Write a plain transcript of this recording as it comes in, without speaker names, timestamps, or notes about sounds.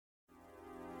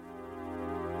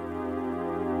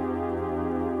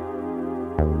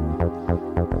Go ahead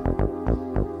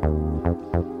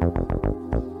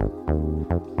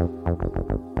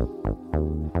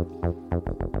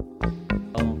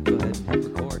and hit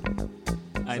record.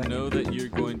 I know that you're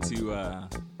going to. I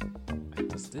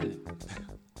just did it.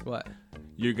 What?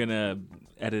 You're gonna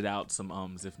edit out some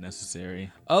ums if necessary.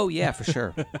 Oh yeah, for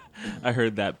sure. I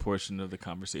heard that portion of the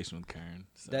conversation with Karen.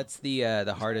 So. That's the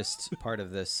hardest part of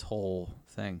this whole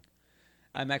thing.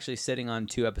 I'm actually sitting on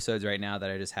 2 episodes right now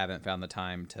that I just haven't found the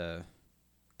time to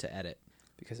edit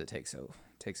because it takes so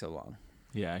long.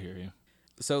 Yeah, I hear you.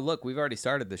 So look, we've already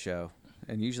started the show,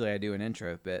 and usually I do an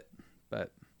intro bit,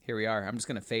 but here we are. I'm just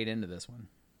gonna fade into this one.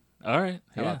 All right.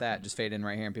 How about that? Just fade in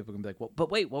right here, and people can be like, "Well, but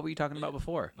wait, what were you talking about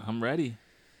before?" I'm ready.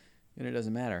 And it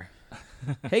doesn't matter.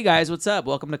 Hey guys, what's up?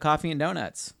 Welcome to Coffee and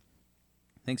Donuts.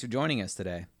 Thanks for joining us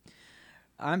today.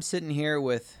 I'm sitting here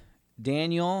with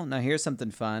Daniel. Now here's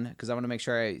something fun because I want to make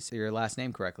sure I say your last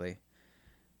name correctly.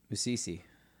 Musisi.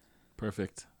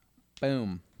 Perfect.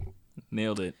 Boom.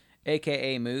 Nailed it.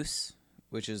 AKA Moose,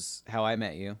 which is how I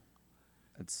met you.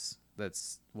 That's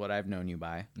what I've known you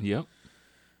by. Yep.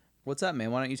 What's up,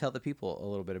 man? Why don't you tell the people a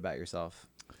little bit about yourself?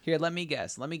 Here, let me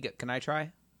guess. Can I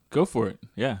try? Go for it.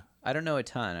 Yeah. I don't know a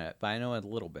ton, but I know a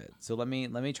little bit. So let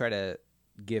me try to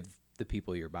give the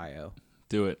people your bio.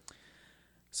 Do it.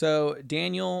 So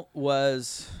Daniel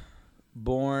was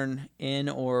born in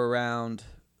or around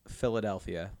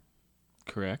Philadelphia.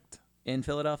 Correct. In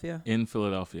Philadelphia? In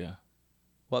Philadelphia.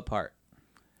 What part?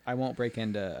 I won't break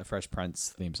into a Fresh Prince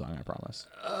theme song, I promise.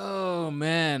 Oh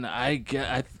man, I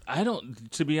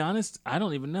don't. To be honest, I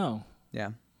don't even know. Yeah.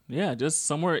 Yeah, just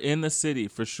somewhere in the city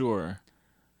for sure.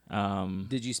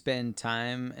 Did you spend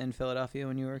time in Philadelphia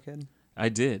when you were a kid? I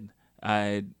did.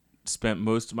 I spent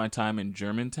most of my time in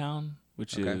Germantown,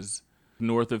 which is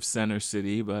north of Center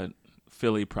City, but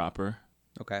Philly proper.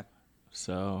 Okay.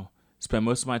 So spent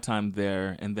most of my time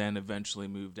there, and then eventually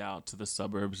moved out to the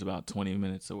suburbs about 20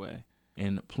 minutes away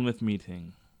in Plymouth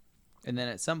Meeting. And then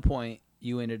at some point,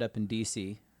 you ended up in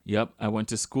D.C. Yep. I went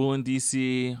to school in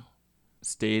D.C.,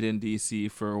 stayed in D.C.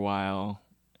 for a while,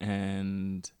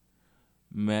 and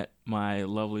met my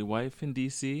lovely wife in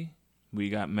D.C. We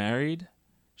got married.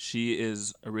 She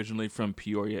is originally from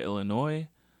Peoria, Illinois,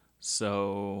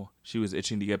 so she was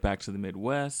itching to get back to the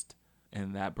Midwest,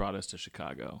 and that brought us to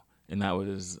Chicago. And that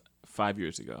was 5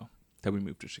 years ago that we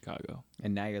moved to Chicago.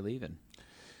 And now you're leaving.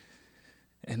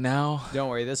 And now, don't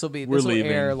worry, this will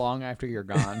air long after you're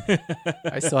gone.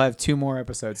 I still have 2 more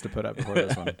episodes to put up before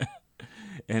this one.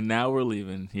 And now we're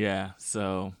leaving. Yeah.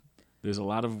 So there's a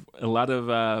lot of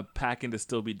packing to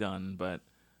still be done, but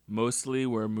mostly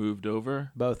we're moved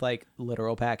over. Both like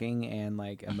literal packing and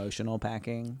like emotional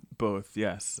packing. Both,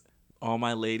 yes. All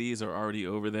my ladies are already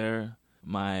over there.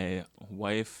 My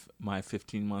wife, my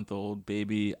 15-month-old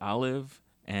baby Olive,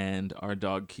 and our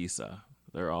dog Kisa.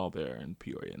 They're all there in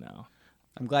Peoria now.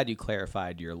 I'm glad you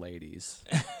clarified your ladies.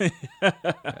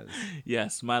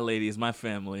 Yes, my ladies, my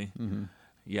family. Mm-hmm.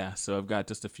 Yeah, so I've got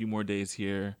just a few more days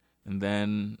here, and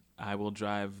then I will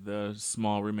drive the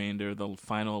small remainder, the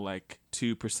final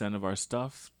 2% of our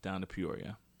stuff down to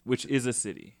Peoria, which is a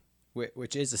city.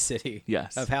 Which is a city?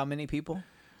 Yes. Of how many people?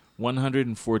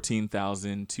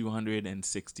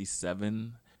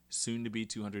 114,267, soon to be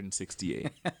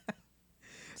 268.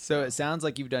 So it sounds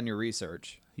like you've done your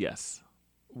research. Yes.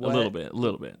 A little bit.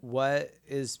 What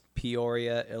is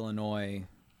Peoria, Illinois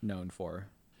known for?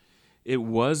 It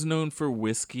was known for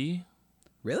whiskey.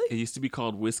 Really? It used to be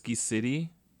called Whiskey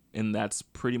City, and that's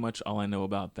pretty much all I know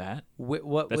about that.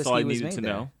 What that's whiskey all I was needed made to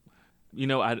there? know. You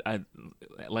know, I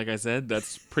like I said,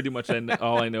 that's pretty much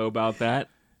all I know about that.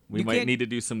 We might need to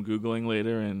do some Googling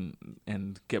later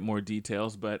and get more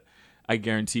details, but I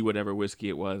guarantee whatever whiskey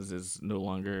it was is no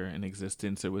longer in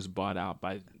existence. It was bought out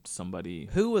by somebody.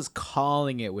 Who was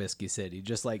calling it Whiskey City?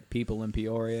 Just like people in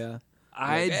Peoria?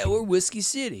 Hey, we're Whiskey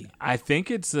City. I think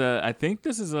this is a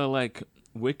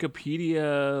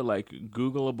Wikipedia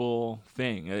Googleable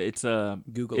thing. It's a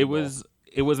Googleable.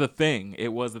 It was a thing. It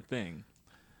was a thing.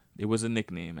 It was a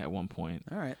nickname at one point.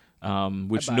 All right.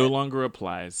 Which no longer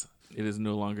applies. It is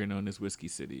no longer known as Whiskey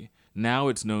City. Now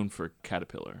it's known for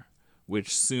Caterpillar,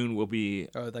 which soon will be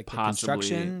the possibly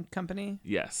construction company?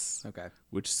 Yes. Okay.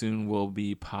 Which soon will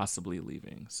be possibly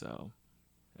leaving. So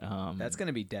that's going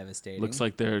to be devastating. looks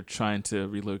like they're trying to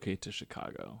relocate to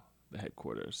Chicago, the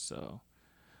headquarters. So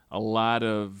a lot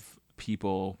of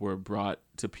people were brought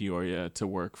to Peoria to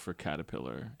work for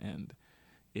Caterpillar, and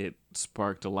it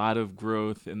sparked a lot of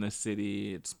growth in the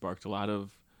city. It sparked a lot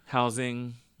of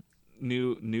housing,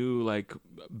 new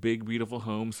big beautiful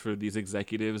homes for these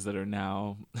executives that are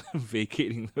now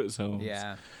vacating those homes.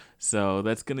 Yeah. So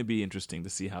that's going to be interesting to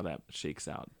see how that shakes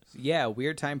out. Yeah,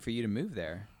 weird time for you to move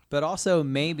there. But also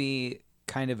maybe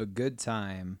kind of a good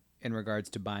time in regards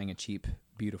to buying a cheap,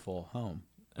 beautiful home.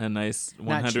 A nice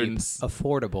Not 100 cheap,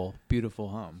 affordable, beautiful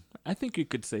home. I think you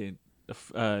could say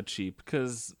cheap,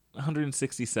 because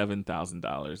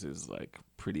 $167,000 is like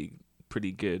pretty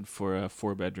good for a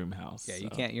 4-bedroom house.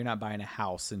 Yeah, you're not buying a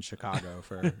house in Chicago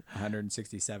for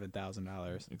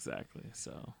 $167,000. Exactly.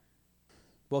 So,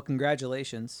 well,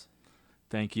 congratulations.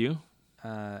 Thank you.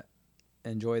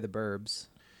 Enjoy the burbs.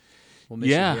 We'll miss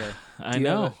you here. I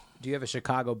know. Do you have a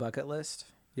Chicago bucket list?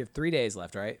 You have 3 days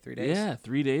left, right? 3 days? Yeah,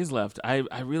 3 days left. I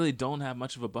really don't have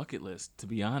much of a bucket list, to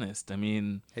be honest. I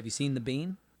mean, have you seen the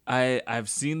Bean? I've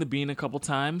seen the Bean a couple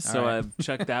times, so right. I've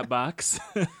checked that box.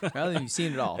 Well, then you've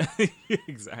seen it all.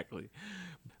 Exactly.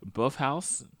 Buff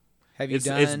House. Have you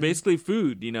done? It's basically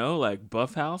food, like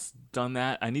Buff House. Done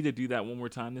that. I need to do that one more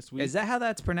time this week. Is that how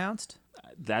that's pronounced?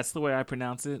 That's the way I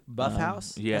pronounce it. Buff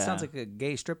House? Yeah. That sounds like a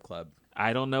gay strip club.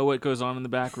 I don't know what goes on in the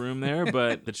back room there,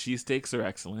 but the cheesesteaks are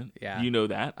excellent. Yeah. You know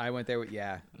that. I went there.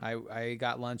 I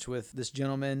got lunch with this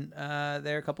gentleman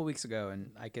there a couple weeks ago,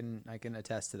 and I can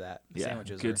attest to that. The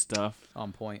sandwiches good are stuff.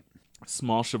 On point.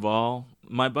 Small Cheval.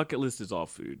 My bucket list is all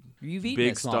food. You've eaten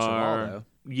Big at Small Star. Cheval, though.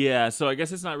 Yeah, so I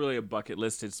guess it's not really a bucket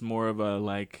list. It's more of a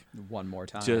one more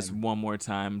time. Just one more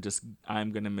time. Just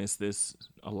I'm going to miss this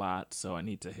a lot, so I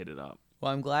need to hit it up.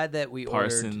 Well, I'm glad that we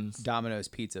ordered Domino's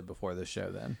pizza before the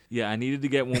show then. Yeah, I needed to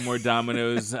get one more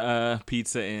Domino's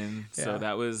pizza in, so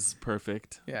that was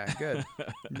perfect. Yeah, good.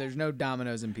 There's no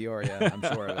Domino's in Peoria, I'm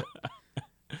sure of it.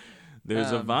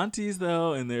 There's Avanti's,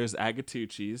 though, and there's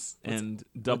Agatucci's and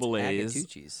Double A's.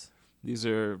 Agatucci's? These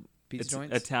are pizza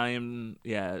joints?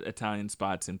 Italian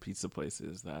spots and pizza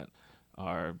places that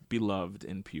are beloved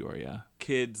in Peoria.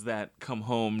 Kids that come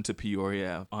home to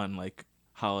Peoria on,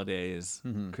 holidays,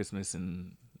 Christmas,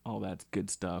 and all that good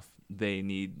stuff, they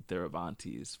need their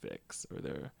Avanti's fix or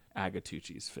their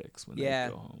Agatucci's fix when they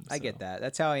go home. I get that.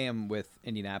 That's how I am with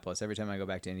Indianapolis. Every time I go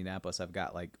back to Indianapolis, I've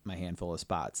got my handful of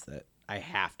spots that I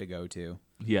have to go to.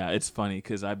 Yeah, it's funny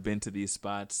because I've been to these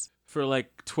spots for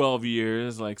 12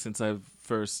 years, since I've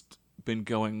first been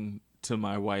going to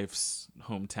my wife's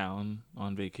hometown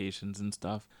on vacations and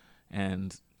stuff,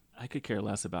 and I could care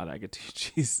less about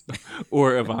Agatucci's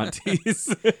or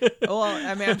Avanti's. Well,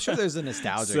 I mean, I'm sure there's a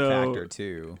nostalgic factor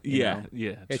too. Yeah.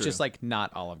 It's true. just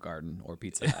not Olive Garden or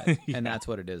Pizza Hut, and that's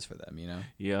what it is for them,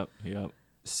 Yep.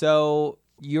 So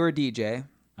you're a DJ.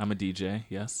 I'm a DJ,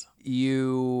 yes.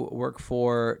 You work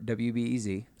for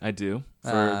WBEZ. I do,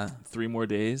 for 3 more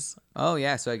days. Oh,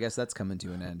 yeah, so I guess that's coming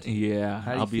to an end. Yeah,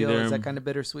 How do you I'll feel? be there. Is that kind of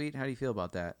bittersweet? How do you feel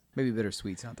about that? Maybe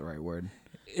bittersweet's not the right word.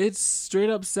 It's straight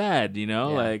up sad,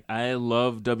 I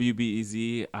love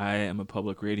WBEZ. I am a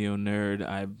public radio nerd.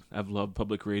 I've loved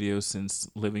public radio since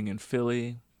living in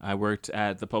Philly. I worked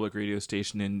at the public radio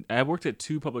station, I worked at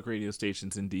 2 public radio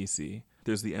stations in DC.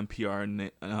 There's the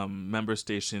NPR member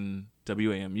station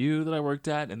WAMU that I worked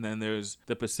at, and then there's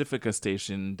the Pacifica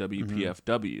station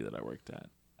WPFW that I worked at.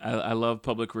 I love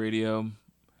public radio.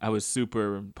 I was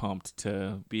super pumped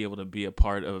to be able to be a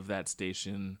part of that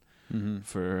station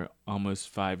for almost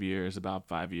 5 years, about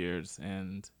 5 years,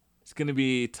 and it's going to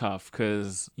be tough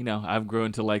because, I've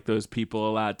grown to like those people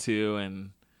a lot too, and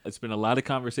it's been a lot of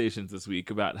conversations this week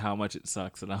about how much it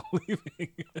sucks that I'm leaving.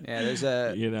 Yeah, there's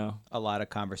a lot of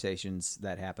conversations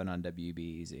that happen on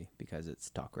WBEZ because it's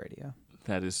talk radio.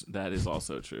 That is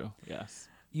also true. Yes.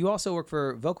 You also work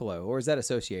for Vocalo, or is that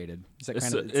associated? Is that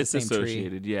kind of it's the same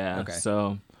associated? Tree? Yeah. Okay.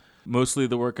 So mostly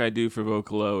the work I do for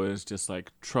Vocalo is just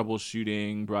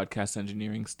troubleshooting, broadcast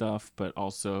engineering stuff, but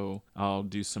also I'll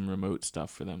do some remote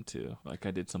stuff for them too. I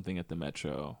did something at the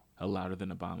Metro, a Louder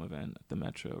Than a Bomb event at the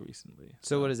Metro recently.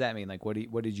 So what does that mean?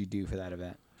 What did you do for that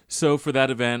event? So for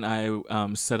that event, I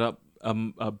set up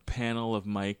a panel of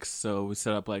mics. So we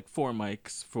set up 4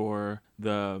 mics for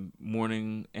the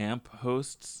morning amp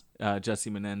hosts, Jesse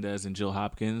Menendez and Jill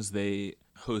Hopkins. They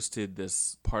hosted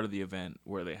this part of the event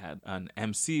where they had an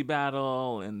MC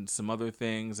battle and some other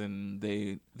things, and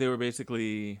they were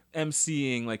basically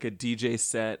MCing a DJ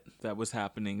set that was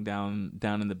happening down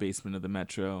in the basement of the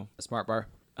Metro. A smart bar.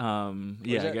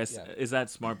 Is that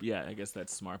smart? Yeah, I guess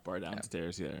that's Smart Bar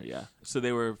downstairs. Yeah. So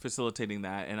they were facilitating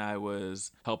that, and I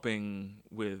was helping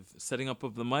with setting up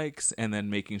of the mics and then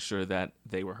making sure that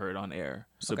they were heard on air.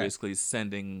 So basically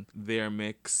sending their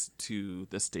mix to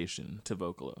the station, to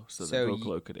Vocalo, so that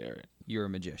Vocalo could air it. You're a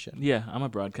magician. Yeah, I'm a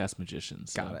broadcast magician.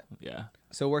 So, Got it. Yeah.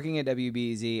 So working at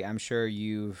WBEZ, I'm sure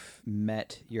you've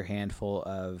met your handful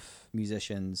of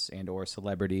musicians and or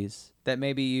celebrities that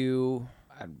maybe you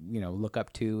look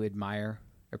up to, admire,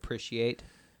 appreciate.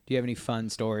 Do you have any fun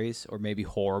stories or maybe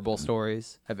horrible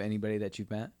stories of anybody that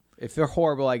you've met? If they're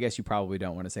horrible, I guess you probably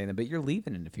don't want to say them, but you're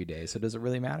leaving in a few days, so does it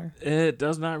really matter? It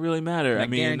does not really matter. I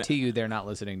guarantee you they're not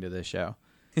listening to this show.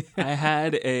 I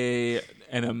had an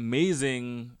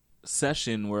amazing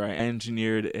session where I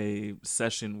engineered a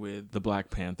session with the Black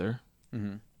Panther.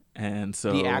 Mm-hmm. And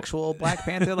so the actual Black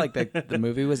Panther, like the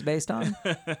movie was based on?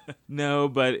 No,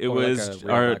 but it or was like a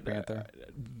real our Black Panther?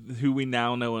 Who we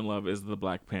now know and love is the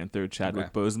Black Panther, Chadwick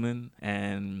Okay. Boseman.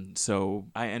 And so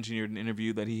I engineered an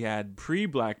interview that he had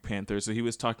pre-Black Panther. So he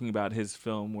was talking about his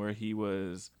film where he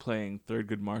was playing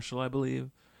Thurgood Marshall, I believe.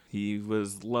 He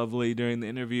was lovely during the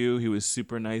interview. He was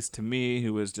super nice to me,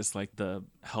 who was just like the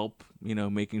help,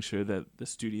 making sure that the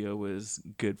studio was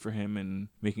good for him and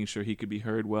making sure he could be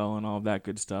heard well and all of that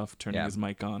good stuff, turning his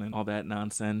mic on and all that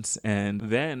nonsense. And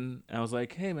then I was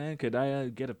like, hey, man, could I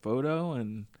get a photo?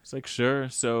 And it's like, sure.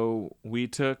 So we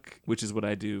took, which is what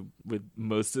I do with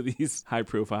most of these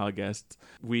high-profile guests,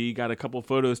 we got a couple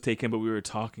photos taken, but we were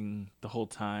talking the whole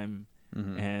time.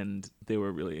 Mm-hmm. And they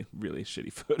were really, really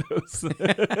shitty photos.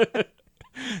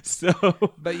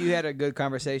 But you had a good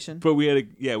conversation. But we had a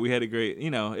great, it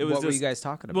was. What were you guys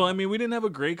talking about? Well, I mean, we didn't have a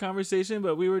great conversation,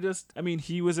 but we were just. I mean,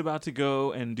 he was about to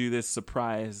go and do this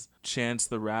surprise Chance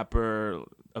the Rapper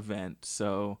event,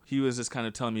 so he was just kind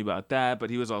of telling me about that. But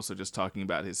he was also just talking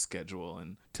about his schedule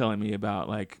and telling me about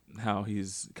like how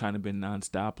he's kind of been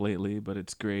nonstop lately, but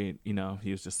it's great.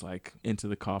 He was just like into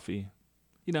the coffee.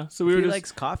 So we were he just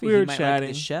likes coffee. We were he might chatting.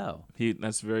 Like the show.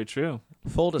 That's very true.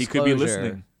 Full disclosure. He could be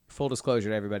listening. Full disclosure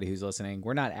to everybody who's listening.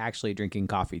 We're not actually drinking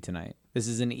coffee tonight. This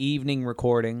is an evening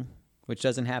recording, which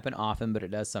doesn't happen often, but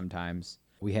it does sometimes.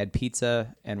 We had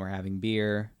pizza and we're having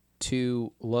beer.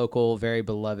 2 local, very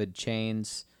beloved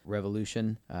chains,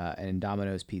 Revolution and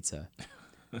Domino's Pizza.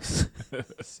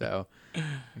 So,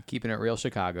 keeping it real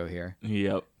Chicago here.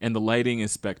 Yep. And the lighting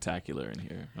is spectacular in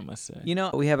here, I must say.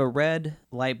 We have a red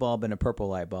light bulb and a purple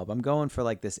light bulb. I'm going for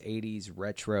like this 80s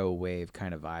retro wave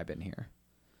kind of vibe in here.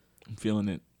 I'm feeling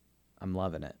it. I'm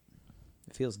loving it.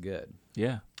 It feels good.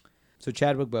 Yeah. So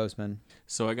Chadwick Boseman.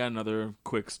 So I got another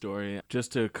quick story.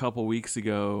 Just a couple weeks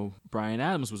ago, Bryan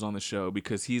Adams was on the show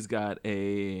because he's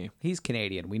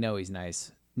Canadian. We know he's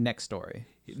nice. Next story.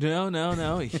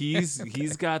 No.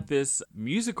 He's got this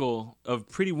musical of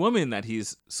Pretty Woman that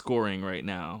he's scoring right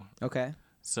now. Okay.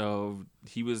 So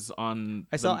he was on.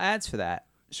 I saw ads for that.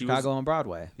 Chicago on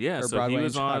Broadway. Yeah, so Broadway he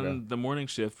was on on The Morning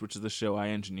Shift, which is the show I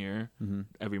engineer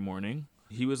every morning.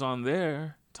 He was on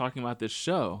there talking about this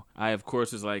show. I, of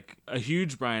course, was like a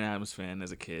huge Bryan Adams fan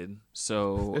as a kid.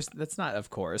 So that's not of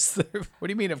course. What do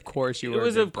you mean of course you were? It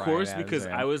was of Bryan course Adams because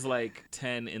fan? I was like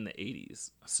 10 in the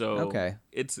 80s. So okay.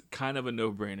 It's kind of a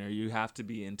no-brainer. You have to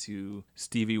be into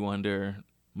Stevie Wonder,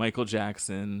 Michael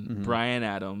Jackson, Bryan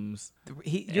Adams.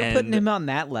 You're putting him on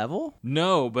that level?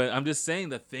 No, but I'm just saying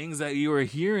the things that you were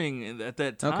hearing at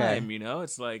that time,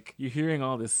 it's like you're hearing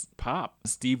all this pop.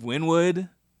 Steve Winwood.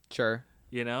 Sure.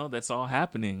 That's all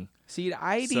happening. See,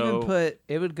 even put,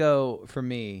 it would go, for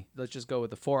me, let's just go with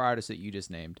the 4 artists that you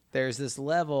just named. There's this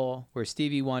level where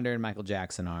Stevie Wonder and Michael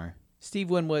Jackson are. Steve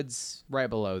Winwood's right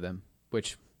below them,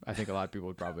 which I think a lot of people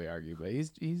would probably argue, but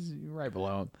he's right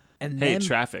below him. And hey,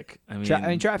 Traffic.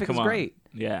 Traffic is great.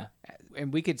 Yeah.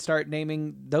 And we could start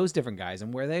naming those different guys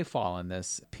and where they fall in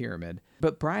this pyramid.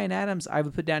 But Bryan Adams, I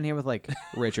would put down here with like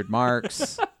Richard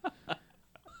Marx.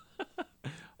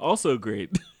 Also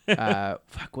great.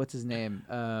 What's his name?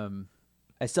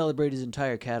 I celebrate his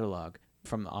entire catalog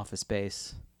from Office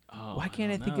Space. Oh, why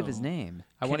can't I think of his name?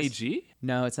 Kenny G?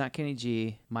 No, it's not Kenny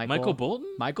G. Michael Bolton?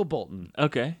 Michael Bolton.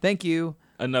 Okay. Thank you.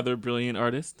 Another brilliant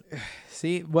artist.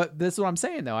 See, this is what I'm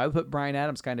saying, though. I would put Bryan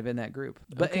Adams kind of in that group.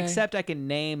 But except I can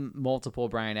name multiple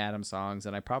Bryan Adams songs,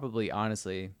 and I probably,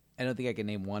 honestly, I don't think I can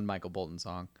name one Michael Bolton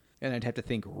song. And I'd have to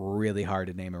think really hard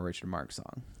to name a Richard Marx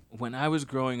song. When I was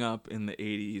growing up in the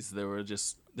 80s,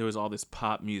 there was all this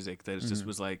pop music that just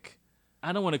was like,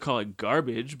 I don't want to call it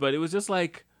garbage, but it was just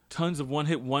like tons of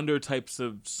one-hit wonder types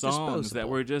of songs that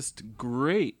were just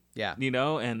great. Yeah.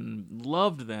 And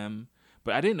loved them.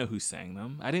 But I didn't know who sang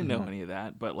them. I didn't know any of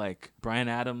that. But like Bryan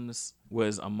Adams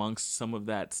was amongst some of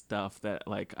that stuff that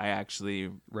like I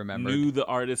actually knew the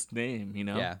artist's name,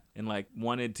 Yeah. And like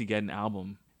wanted to get an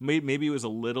album. Maybe it was a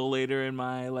little later in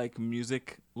my like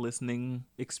music listening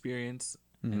experience,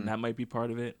 and that might be part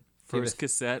of it. First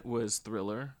cassette was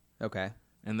Thriller. Okay.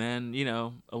 And then,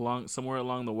 somewhere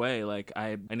along the way, like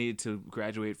I needed to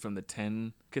graduate from the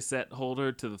 10 cassette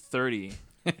holder to the 30.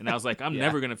 And I was like, I'm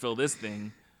never going to fill this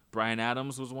thing Bryan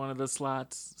Adams was one of the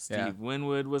slots. Steve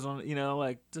Winwood was on,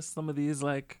 like just some of these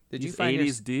like Did these you find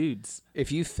 80s dudes.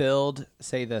 If you filled,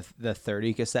 say, the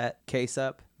 30 cassette case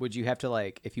up, would you have to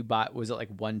like, if you bought, was it like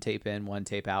one tape in, one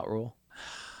tape out rule?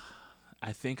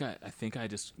 I think I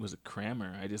just was a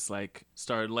crammer. I just like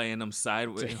started laying them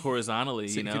sideways, horizontally,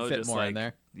 so you could fit just more like in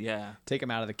there. Yeah. Take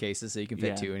them out of the cases so you can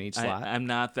fit two in each slot. I'm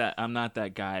not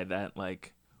that guy that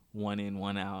like one in,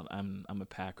 one out. I'm a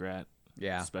pack rat.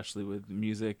 Yeah. Especially with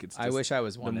music. It's just I wish I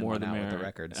was one in, one out merrier. with the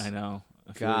records. I know.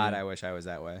 I wish I was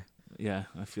that way. Yeah,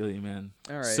 I feel you, man.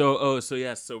 All right.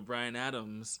 So Bryan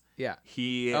Adams. Yeah.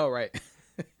 He. Oh, right.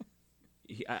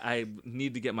 I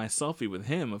need to get my selfie with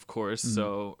him, of course.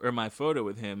 So, or my photo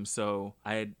with him. So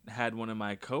I had one of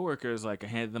my coworkers, like I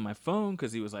handed them my phone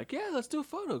because he was like, "Yeah, let's do a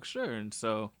photo, sure." And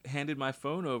so handed my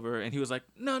phone over, and he was like,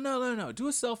 "No, do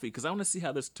a selfie because I want to see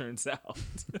how this turns out."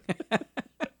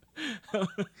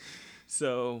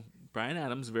 So Bryan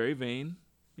Adams, very vain,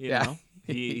 you know.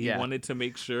 He wanted to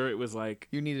make sure it was like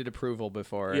you needed approval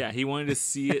before. Yeah, he wanted to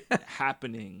see it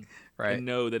happening, right, and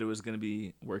know that it was going to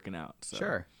be working out. So.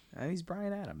 Sure. He's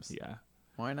Bryan Adams. Yeah.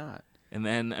 Why not? And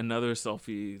then another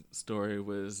selfie story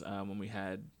was when we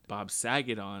had Bob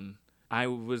Saget on. I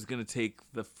was going to take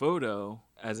the photo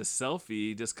as a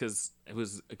selfie just because it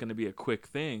was going to be a quick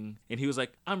thing. And he was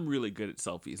like, "I'm really good at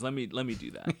selfies. Let me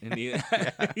do that." And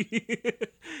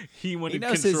he wanted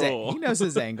control. He knows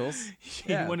his angles.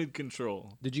 He wanted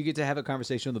control. Did you get to have a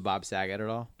conversation with Bob Saget at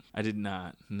all? I did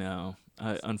not, no.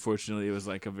 Unfortunately, it was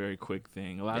like a very quick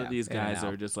thing. A lot of these guys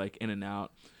are just like in and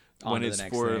out. When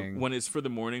it's for the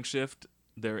morning shift,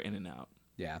 they're in and out.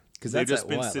 Yeah, because that's just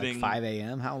been sitting like 5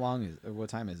 a.m. How long is? Or what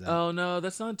time is that? Oh no,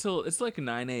 that's not until it's like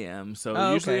 9 a.m.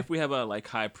 So usually, if we have a like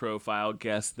high profile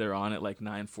guest, they're on at like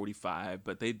 9:45.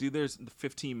 But they do their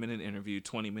 15-minute interview,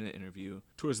 20-minute interview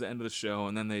towards the end of the show,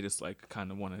 and then they just like kind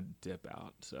of want to dip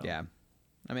out. So yeah.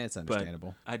 I mean, it's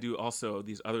understandable. But I do also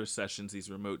these other sessions, these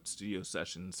remote studio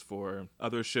sessions for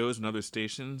other shows and other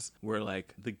stations where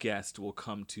like the guest will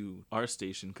come to our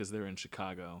station because they're in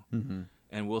Chicago,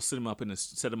 and we'll set them up in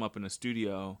a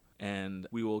studio, and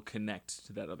we will connect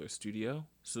to that other studio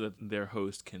so that their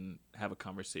host can have a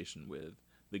conversation with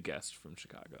the guest from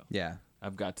Chicago. Yeah,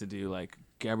 I've got to do like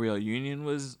Gabrielle Union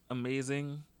was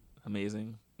amazing in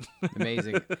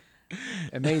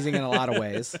a lot of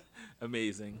ways.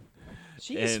 Amazing.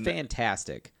 She is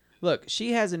fantastic. Look,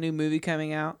 she has a new movie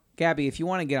coming out. Gabby, if you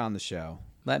want to get on the show,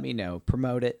 let me know.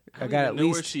 Promote it. I got at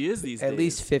least where she is these days. At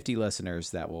least 50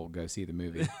 listeners that will go see the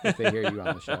movie if they hear you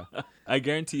on the show. I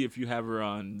guarantee if you have her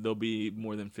on, there'll be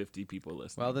more than 50 people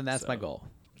listening. Well, then that's my goal.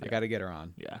 Yeah. I got to get her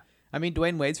on. Yeah. I mean,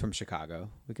 Dwayne Wade's from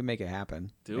Chicago. We can make it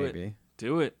happen. Do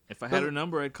it. If I had her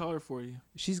number, I'd call her for you.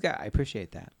 I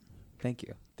appreciate that. Thank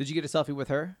you. Did you get a selfie with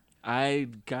her? I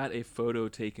got a photo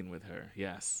taken with her.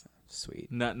 Yes.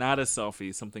 Sweet. Not a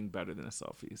selfie, something better than a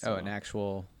selfie. So. An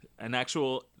actual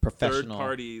professional third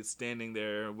party standing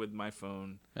there with my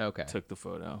phone. Okay. Took the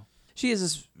photo. She has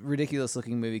this ridiculous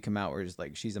looking movie come out where it's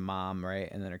like she's a mom, right?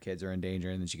 And then her kids are in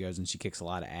danger, and then she goes and she kicks a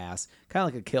lot of ass. Kind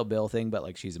of like a Kill Bill thing, but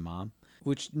like she's a mom,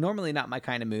 which normally not my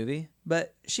kind of movie,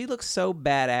 but she looks so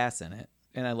badass in it.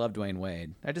 And I love Dwayne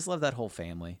Wade. I just love that whole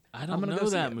family. I don't know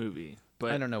that movie.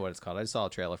 But I don't know what it's called. I just saw a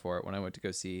trailer for it when I went to go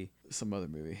see some other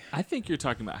movie. I think you're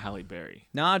talking about Halle Berry.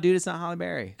 Nah, dude, it's not Halle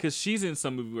Berry. Because she's in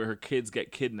some movie where her kids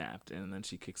get kidnapped and then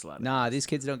she kicks a lot of ass. These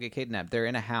kids don't get kidnapped. They're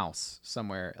in a house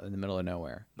somewhere in the middle of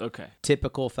nowhere. Okay.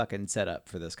 Typical fucking setup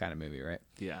for this kind of movie, right?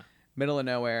 Yeah. Middle of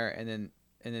nowhere, and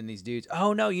then these dudes.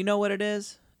 Oh no, you know what it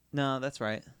is? No, that's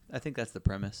right. I think that's the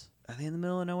premise. Are they in the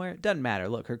middle of nowhere? It doesn't matter.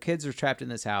 Look, her kids are trapped in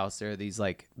this house. There are these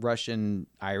like Russian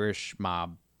Irish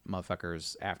mob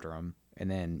motherfuckers after them, and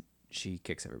then she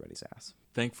kicks everybody's ass.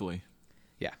 Thankfully.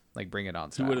 Yeah, like Bring It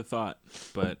On style. Who would have thought?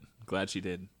 But glad she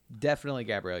did. Definitely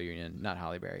Gabrielle Union, not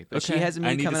Halle Berry. But she has a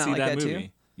movie coming out like that movie. Too?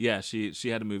 Yeah, she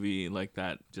had a movie like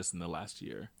that just in the last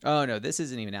year. Oh, no, this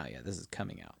isn't even out yet. This is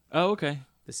coming out. Oh, okay.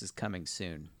 This is coming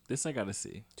soon. This I got to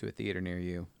see. To a theater near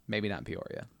you. Maybe not in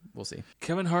Peoria. We'll see.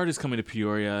 Kevin Hart is coming to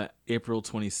Peoria April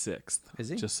 26th. Is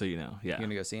he? Just so you know. Yeah. You going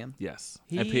to go see him? Yes.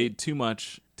 I paid too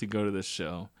much to go to this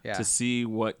show to see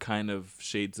what kind of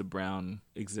shades of brown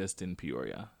exist in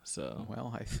Peoria. So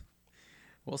well,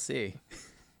 we'll see.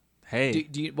 Hey,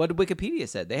 what did Wikipedia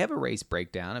said? They have a race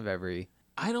breakdown of every.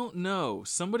 I don't know.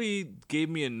 Somebody gave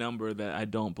me a number that I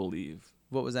don't believe.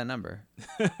 What was that number?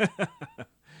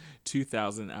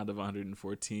 2,000 out of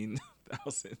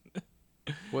 114,000.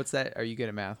 What's that? Are you good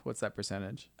at math? What's that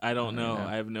percentage? I don't know.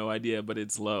 I have no idea, but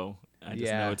it's low. I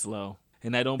just know it's low.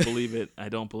 And I don't believe it. I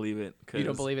don't believe it. You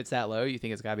don't believe it's that low? You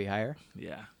think it's got to be higher?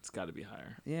 Yeah, it's got to be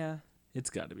higher. Yeah. It's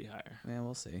got to be higher. Yeah,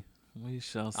 we'll see. We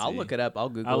shall see. I'll look it up. I'll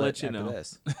Google I'll it let you after know.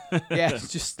 this. Yeah,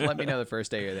 just let me know the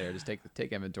first day you're there. Just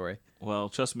take inventory. Well,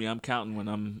 trust me, I'm counting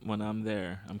when I'm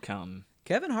there. I'm counting.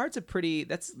 Kevin Hart's a pretty.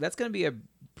 That's going to be a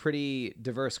pretty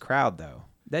diverse crowd, though.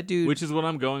 That dude, Which is what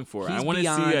I'm going for. I he's want to see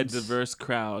a beyond- diverse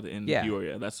crowd in Yeah.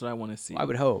 Peoria. That's what I want to see. I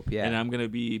would hope, yeah, And I'm going to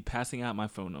be passing out my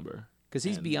phone number. because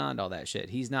he's and- beyond all that shit.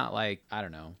 He's not like, I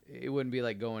don't know. It wouldn't be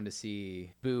like going to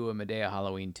see Boo and Medea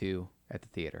Halloween 2 at the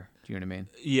theater. Do you know what I mean?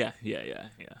 Yeah.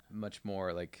 Much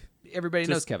more like everybody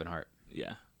knows Kevin Hart.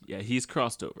 Yeah. He's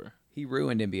crossed over. He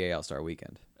ruined NBA All-Star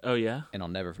Weekend, Oh, yeah? and I'll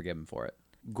never forgive him for it.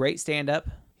 Great stand-up.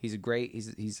 He's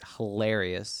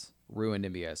hilarious. Ruined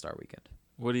NBA All-Star Weekend.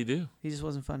 What did he do? He just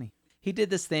wasn't funny. He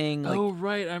did this thing. Like, Oh,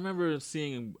 right. I remember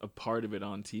seeing a part of it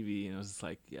on TV, and I was just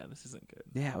like, yeah, this isn't good.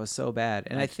 yeah, it was so bad.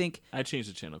 And I think I changed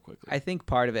the channel quickly.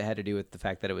 part of it had to do with the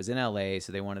fact that it was in LA,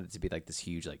 so they wanted it to be like this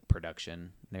huge like production.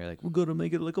 And they were like, "We're gonna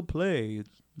make it like a play.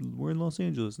 We're in Los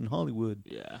Angeles and Hollywood."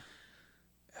 Yeah.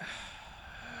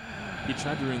 He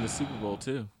tried to ring the Super Bowl,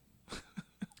 too.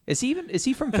 Is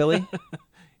he from Philly?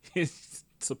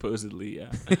 Supposedly,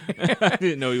 yeah. I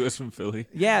didn't know he was from Philly.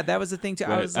 Yeah, that was the thing too.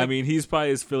 But, I mean, he's probably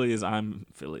as Philly as I'm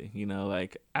Philly. You know,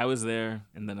 like, I was there,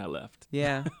 and then I left.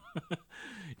 yeah,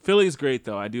 Philly's great,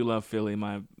 though. I do love Philly.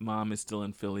 My mom is still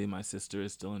in Philly. My sister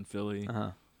is still in Philly.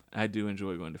 uh-huh. I do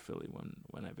enjoy going to Philly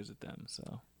when I visit them.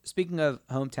 So Speaking of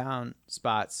hometown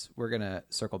spots, we're gonna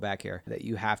circle back here that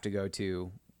you have to go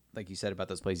to. Like you said about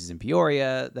those places in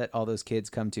Peoria that all those kids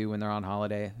come to when they're on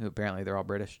holiday. Apparently, they're all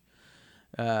British.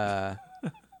 Are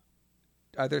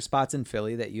there spots in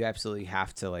Philly that you absolutely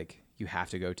have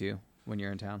to go to when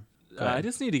you're in town? I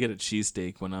just need to get a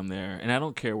cheesesteak when I'm there, and I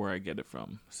don't care where I get it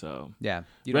from. So Yeah,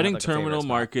 you don't have, Reading like, a favorite Terminal spot.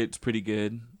 Market's pretty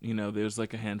good. You know, there's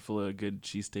like a handful of good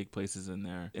cheesesteak places in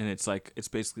there, and it's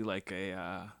basically like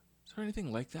a. Is there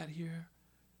anything like that here?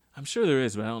 I'm sure there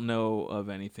is, but I don't know of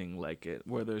anything like it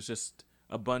where there's just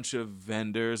a bunch of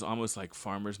vendors, almost like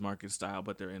farmers market style,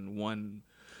 but they're in one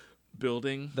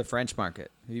building. The French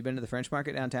Market. Have you been to the French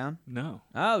Market downtown? No.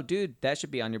 Oh, dude, that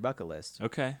should be on your bucket list.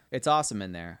 Okay. It's awesome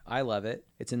in there. I love it.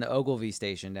 It's in the Ogilvy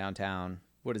station downtown.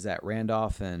 What is that?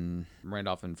 Randolph and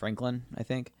Franklin, I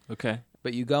think. Okay.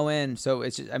 But you go in, so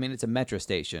it's just, I mean, it's a metro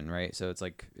station, right? So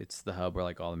it's the hub where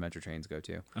like all the metro trains go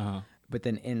to. Uh-huh. But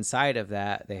then inside of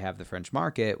that, they have the French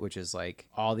Market, which is like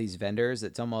all these vendors.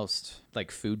 It's almost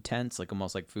like food tents, like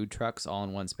almost like food trucks all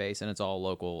in one space. And it's all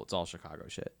local. It's all Chicago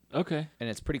shit. Okay. And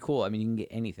it's pretty cool. I mean, you can get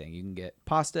anything. You can get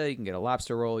pasta. You can get a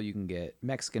lobster roll. You can get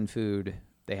Mexican food.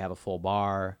 They have a full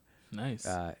bar. Nice.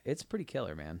 It's pretty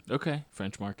killer, man. Okay.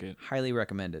 French Market. Highly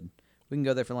recommended. We can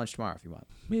go there for lunch tomorrow if you want.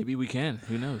 Maybe we can.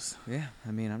 Who knows? Yeah.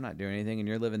 I mean, I'm not doing anything, and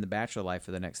you're living the bachelor life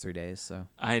for the next 3 days. So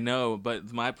I know,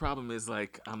 but my problem is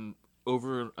like I'm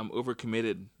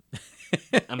overcommitted.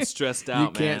 I'm stressed out, you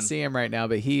man. can't see him right now,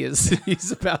 but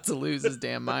he's about to lose his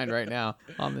damn mind right now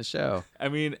on the show. I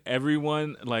mean,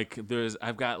 everyone, like,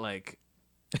 I've got like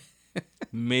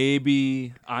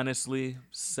maybe honestly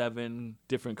 7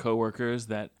 different coworkers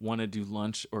that want to do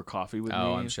lunch or coffee with me.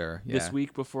 Oh, I'm sure. Yeah. This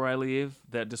week before I leave,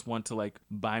 that just want to like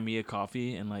buy me a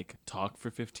coffee and like talk for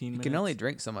 15 minutes. You can only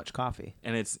drink so much coffee.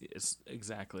 And it's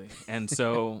exactly. And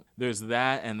so there's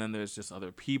that, and then there's just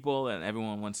other people, and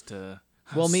everyone wants to.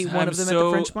 We'll meet one of them at the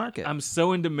French Market. I'm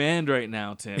so in demand right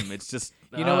now, Tim. It's just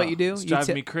You know what you do? It's You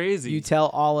driving me crazy. You tell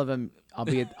all of them, I'll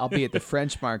be at the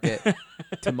French Market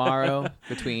tomorrow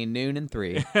between noon and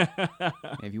 3. And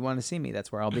if you want to see me, that's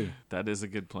where I'll be. That is a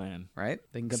good plan. Right?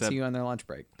 They can come Except- see you on their lunch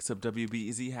break. Except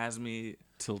WBEZ has me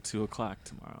till 2:00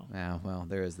 tomorrow. Yeah, well,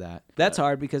 there is that. That's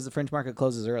hard because the French Market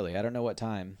closes early. I don't know what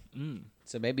time. Mm.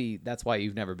 So maybe that's why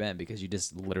you've never been, because you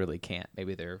just literally can't.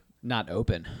 Maybe they're not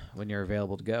open when you're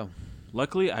available to go.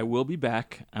 Luckily, I will be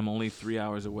back. I'm only 3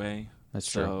 hours away. That's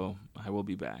so I will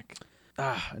be back.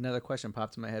 Another question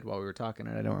popped in my head while we were talking,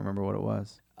 and I don't remember what it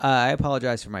was. I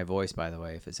apologize for my voice, by the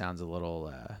way, if it sounds a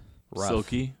little rough.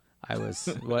 Silky. I was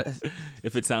what?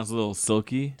 If it sounds a little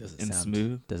silky and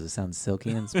smooth. Does it sound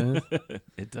silky and smooth?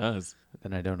 It does.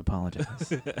 Then I don't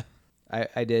apologize.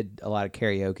 I did a lot of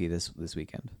karaoke this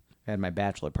weekend. I had my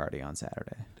bachelor party on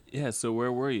Saturday. Yeah. So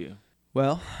where were you?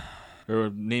 Well, or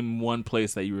name one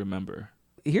place that you remember.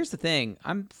 Here's the thing.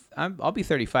 I'll be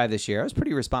 35 this year. I was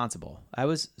pretty responsible. I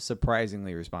was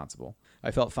surprisingly responsible.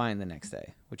 I felt fine the next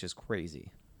day, which is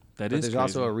crazy. But there's crazy.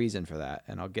 also a reason for that,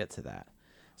 and I'll get to that.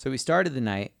 So we started the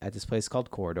night at this place called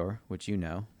Corridor, which you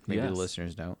know. Maybe the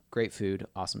listeners don't. Great food,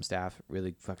 awesome staff,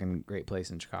 really fucking great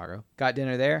place in Chicago. Got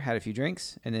dinner there, had a few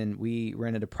drinks, and then we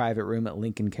rented a private room at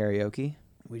Lincoln Karaoke.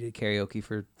 We did karaoke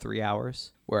for 3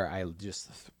 hours, where I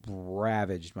just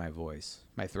ravaged my voice.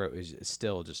 My throat is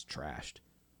still just trashed.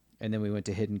 And then we went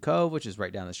to Hidden Cove, which is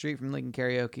right down the street from Lincoln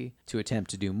Karaoke, to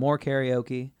attempt to do more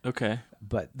karaoke. Okay.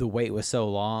 But the wait was so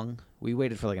long. We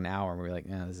waited for like an hour, and we were like,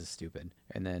 "Nah, this is stupid."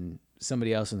 And then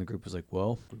somebody else in the group was like,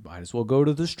 "Well, we might as well go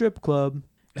to the strip club."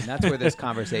 And that's where this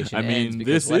conversation ends.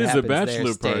 This what is a happens bachelor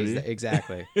there stays party.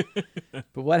 Exactly.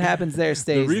 But what happens there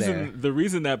stays there. The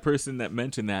reason that person that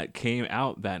mentioned that came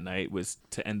out that night was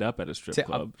to end up at a strip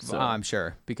club. So I'm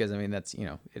sure. Because, I mean, that's, it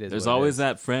is. there's what it always is.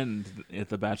 that friend at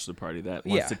the bachelor party that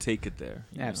wants to take it there.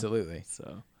 Absolutely.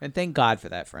 So. And thank God for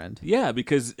that friend. Yeah,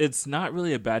 because it's not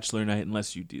really a bachelor night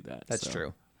unless you do that. That's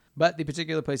true. But the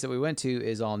particular place that we went to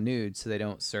is all nude, so they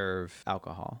don't serve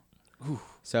alcohol. Ooh.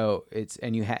 So it's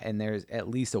and there's at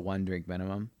least a 1 drink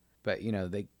minimum, but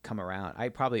they come around. I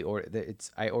probably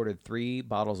ordered 3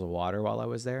 bottles of water while I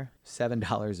was there,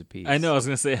 $7 a piece. I know. I was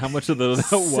gonna say how much of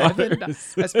those water. I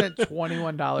spent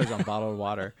 $21 on bottled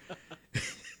water.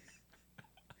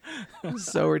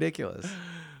 So ridiculous.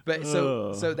 But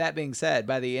so that being said,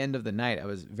 by the end of the night, I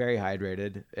was very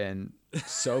hydrated and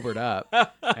sobered up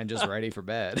and just ready for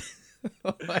bed.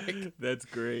 That's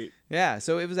great. Yeah,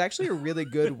 so it was actually a really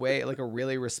good way, like a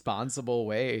really responsible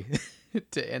way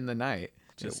to end the night.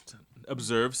 Just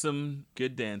observe some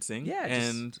good dancing. Yeah,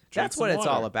 and that's what it's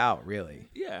all about, really.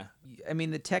 Yeah. I mean,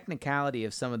 the technicality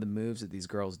of some of the moves that these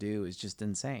girls do is just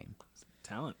insane.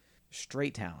 Talent.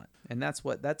 Straight talent. And that's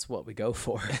what we go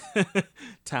for.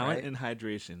 Talent right? And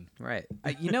hydration. Right.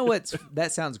 You know what?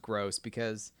 That sounds gross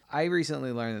because I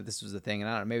recently learned that this was a thing, and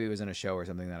I don't know, maybe it was in a show or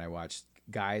something that I watched.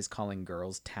 Guys calling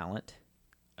girls talent.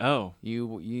 Oh, you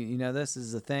know this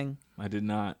is a thing. I did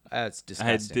not. It's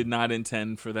disgusting. I did not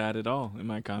intend for that at all in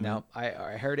my comment. No, I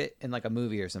heard it in like a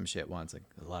movie or some shit once. Like,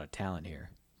 there's a lot of talent here.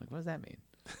 Like, what does that mean?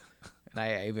 And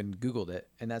I even Googled it,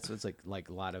 and that's what's like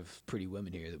a lot of pretty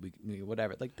women here that we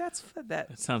whatever. Like that.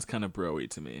 It sounds kind of broy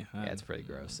to me. Yeah, it's pretty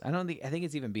gross. I think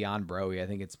it's even beyond broy. I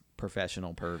think it's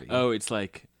professional pervy. Oh, it's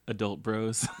like adult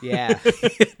bros. Yeah,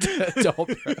 adult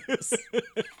bros.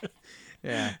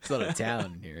 Yeah, it's a lot of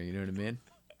talent in here. You know what I mean?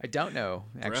 I don't know,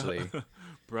 actually.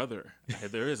 Brother,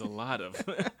 there is a lot of...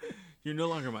 You're no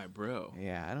longer my bro.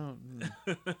 Yeah, I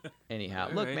don't... Anyhow,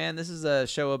 All look, right. man, this is a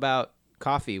show about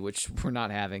coffee, which we're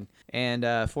not having, and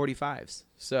 45s.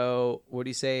 So what do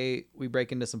you say we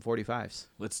break into some 45s?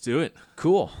 Let's do it.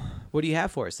 Cool. What do you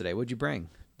have for us today? What'd you bring?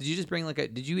 Did you just bring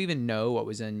did you even know what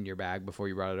was in your bag before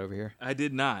you brought it over here? I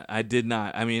did not. I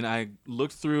mean, I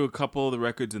looked through a couple of the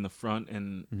records in the front,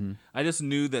 and I just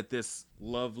knew that this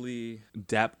lovely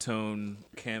Daptone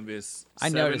canvas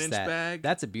 7-inch bag.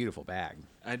 That's a beautiful bag.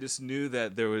 I just knew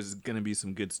that there was going to be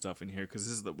some good stuff in here because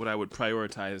this is what I would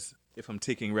prioritize. If I'm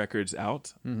taking records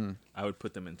out, I would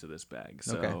put them into this bag.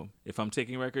 So if I'm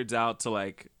taking records out to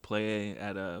like play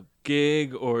at a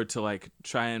gig or to like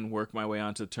try and work my way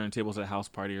onto turntables at a house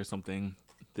party or something,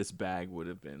 this bag would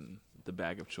have been the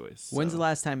bag of choice. When's the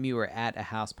last time you were at a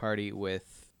house party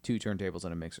with 2 turntables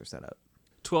and a mixer set up?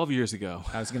 12 years ago.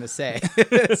 I was going to say.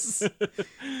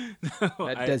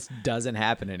 That just doesn't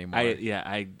happen anymore.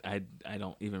 I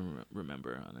don't even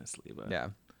remember, honestly. But yeah.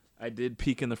 I did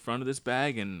peek in the front of this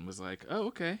bag and was like, oh,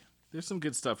 okay, there's some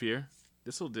good stuff here.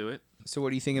 This will do it. So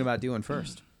what are you thinking about doing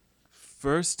first?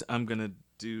 First, I'm going to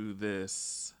do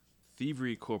this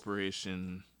Thievery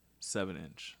Corporation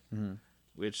 7-inch,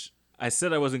 which I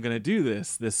said I wasn't going to do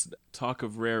this talk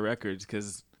of rare records,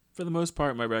 because for the most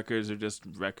part, my records are just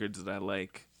records that I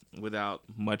like without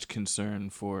much concern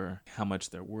for how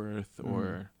much they're worth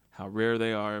or how rare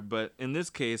they are. But in this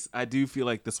case, I do feel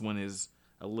like this one is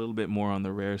a little bit more on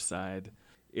the rare side.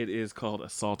 It is called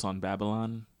Assault on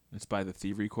Babylon. It's by the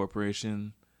Thievery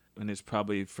Corporation, and it's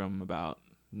probably from about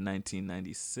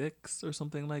 1996 or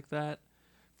something like that.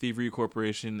 Thievery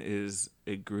Corporation is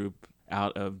a group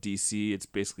out of DC. It's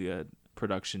basically a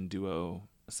production duo,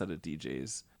 a set of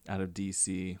DJs out of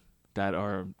DC that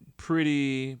are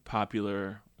pretty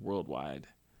popular worldwide.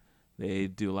 They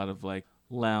do a lot of like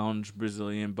lounge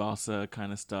Brazilian bossa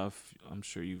kind of stuff. I'm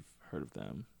sure you've heard of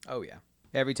them. Oh yeah.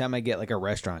 Every time I get like a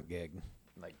restaurant gig,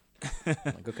 like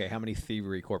okay, how many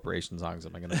Thievery Corporation songs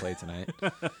am I going to play tonight?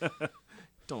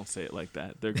 Don't say it like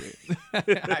that. They're great.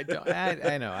 I don't.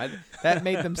 I know. That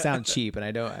made them sound cheap, and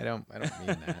I don't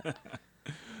mean that.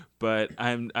 But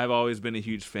I've always been a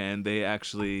huge fan. They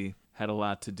actually had a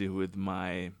lot to do with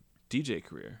my DJ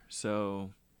career.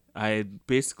 So I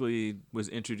basically was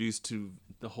introduced to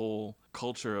the whole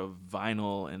culture of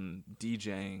vinyl and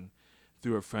DJing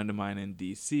through a friend of mine in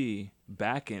DC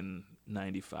back in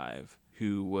 95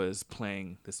 who was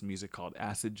playing this music called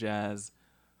acid jazz.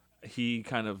 He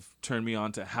kind of turned me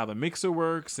on to how the mixer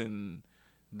works, and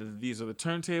these are the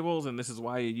turntables, and this is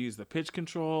why you use the pitch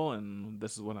control, and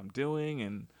this is what I'm doing.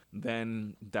 And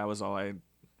then that was all I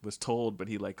was told, but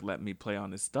he like let me play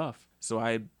on his stuff. So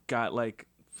I got like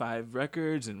 5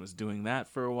 records and was doing that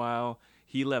for a while.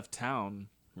 He left town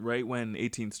right when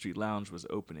 18th Street Lounge was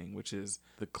opening, which is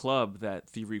the club that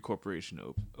Thievery Corporation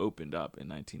opened up in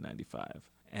 1995.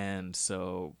 And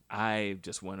so I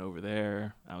just went over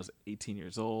there. I was 18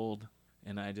 years old,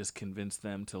 and I just convinced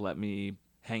them to let me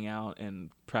hang out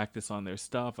and practice on their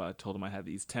stuff. I told them I had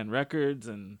these 10 records,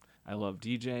 and I love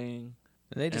DJing.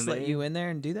 And they just let you in there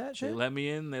and do that shit? They let me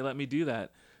in. They let me do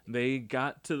that. They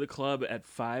got to the club at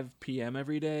 5 p.m.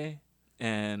 every day,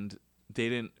 and they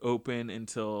didn't open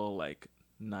until like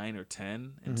 9 or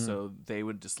 10. And so they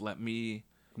would just let me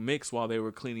mix while they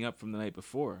were cleaning up from the night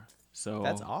before. So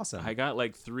that's awesome. I got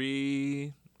like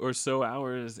 3 or so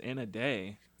hours in a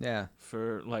day. Yeah.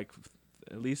 For like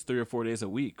at least 3 or 4 days a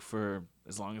week for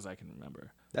as long as I can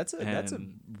remember. That's a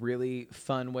really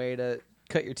fun way to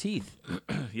cut your teeth.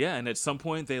 Yeah, and at some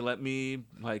point they let me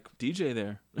like DJ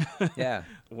there. Yeah.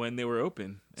 When they were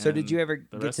open. So did you ever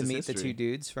get to meet the 2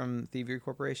 dudes from Thievery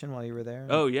Corporation while you were there?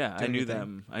 Oh yeah, I knew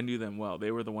them. I knew them well.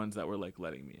 They were the ones that were like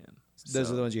letting me in.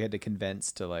 Those are the ones you had to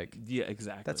convince to like. Yeah,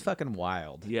 exactly. That's fucking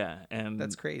wild. Yeah, and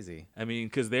that's crazy. I mean,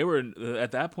 because they were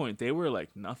at that point they were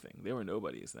like nothing. They were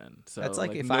nobodies then. So that's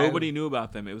like if nobody knew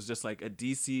about them. It was just like a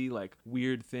DC like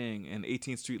weird thing. And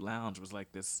 18th Street Lounge was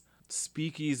like this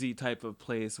speakeasy type of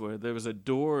place where there was a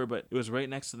door, but it was right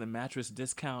next to the mattress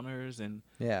discounters, and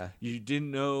you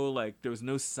didn't know, like there was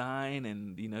no sign,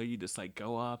 and you know you just like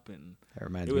go up, and that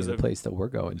reminds me of the place that we're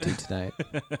going to tonight.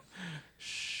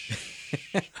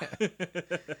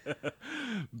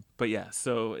 But yeah,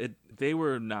 so they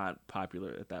were not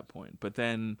popular at that point, but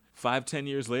then 5-10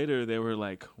 years later they were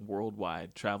like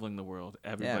worldwide, traveling the world.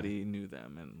 Everybody knew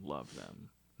them and loved them.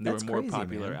 They were more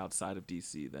popular outside of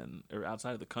DC or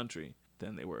outside of the country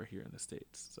than they were here in the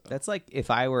States. So. That's like if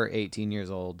I were 18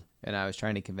 years old and I was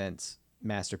trying to convince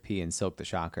Master P and Silk the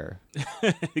Shocker.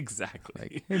 Exactly.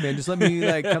 Like, hey man, just let me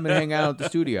like come and hang out at the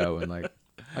studio, and like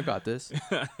I got this.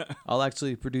 I'll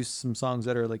actually produce some songs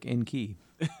that are like in key.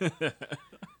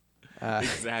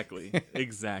 Exactly.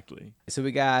 So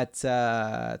we got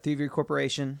Thievery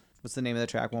Corporation. What's the name of the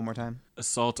track one more time?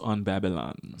 Assault on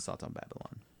Babylon. Assault on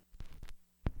Babylon.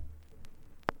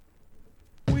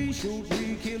 We shoot,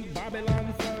 we kill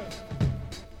Babylon first.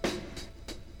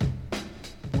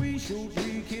 We shoot,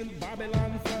 we kill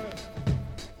Babylon first.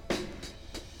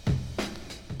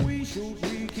 We shoot,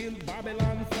 we kill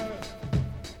Babylon first.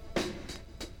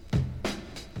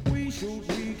 We shoot,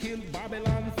 we kill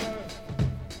Babylon first.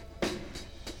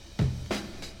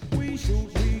 We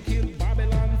shoot, we kill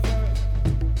Babylon first.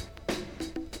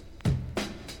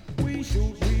 We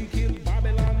shoot, we kill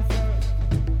Babylon first.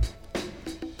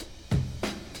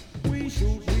 We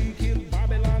shoot, we kill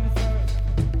Babylon first.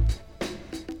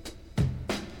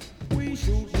 We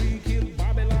shoot, we kill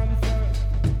Babylon first.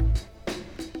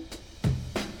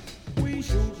 We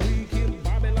shoot, we kill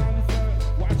Babylon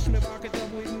first. Watch me back it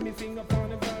up with me finger on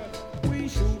the verse. We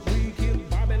shoot, we kill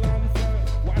Babylon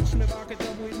first. Watch me back it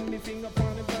up with me finger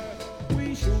on the verse.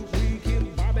 We shoot, we kill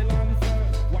Babylon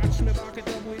first. Watch me back it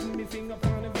up with me finger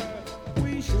on the verse.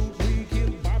 We shoot, we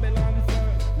kill Babylon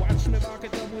first. Watch me back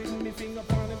it up with me finger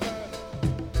on the verse.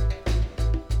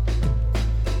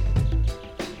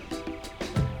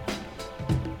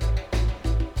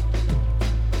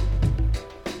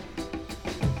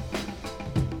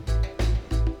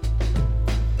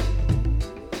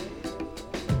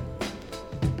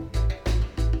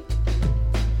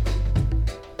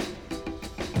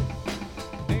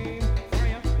 Aim,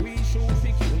 fire, we shoot,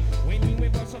 we kill. When we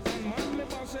bust up on man,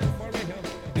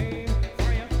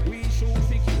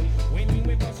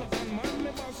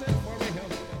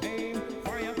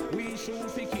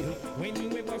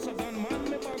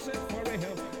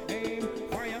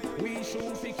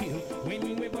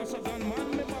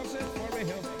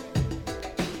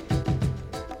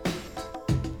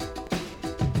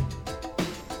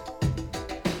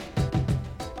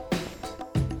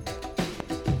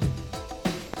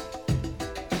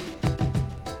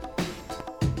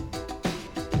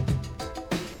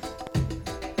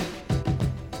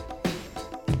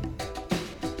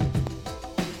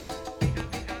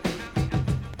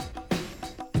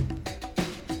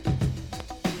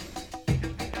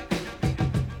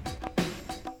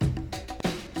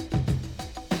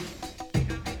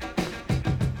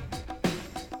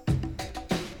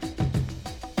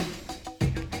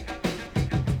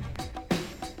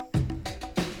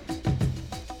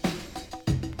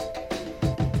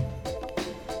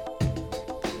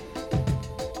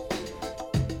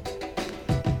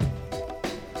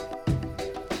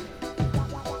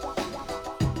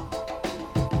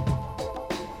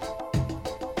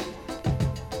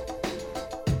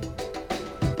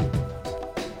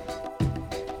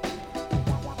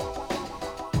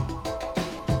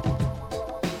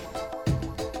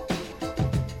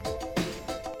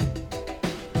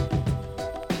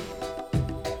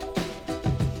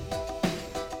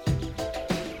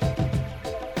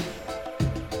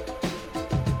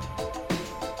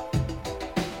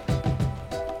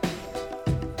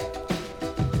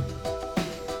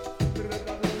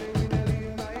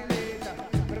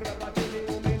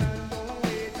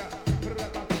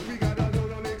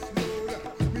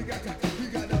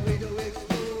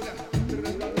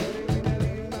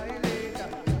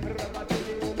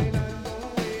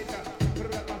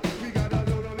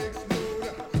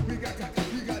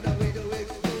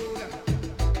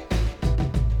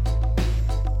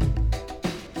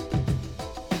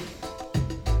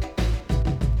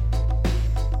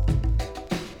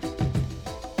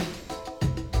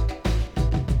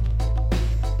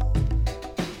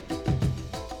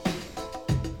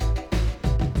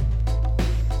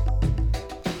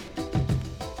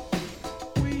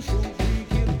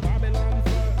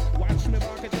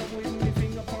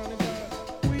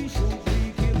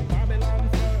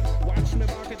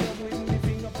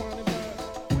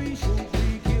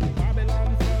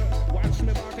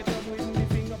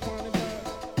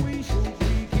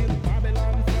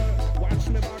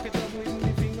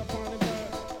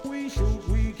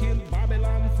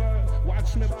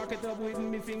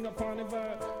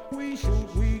 We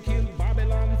shoot, we kill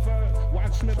Babylon fur.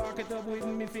 Watch me back it up with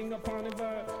me finger upon the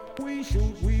verb. We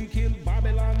shoot, we kill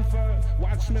Babylon fur.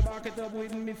 Watch me back it up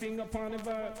with me finger upon the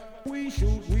verb. We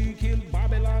shoot, we kill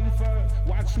Babylon fur.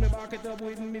 Watch me back it up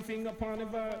with me finger upon the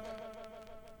verb.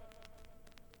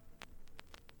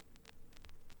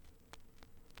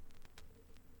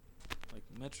 Like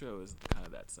Metro is kind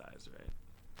of that size, right?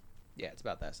 Yeah, it's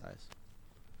about that size.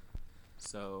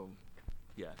 So,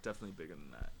 yeah, definitely bigger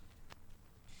than that.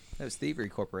 That was Thievery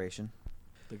Corporation.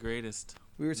 The greatest.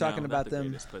 We were talking No, not about the them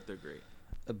greatest, but they're great.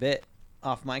 a bit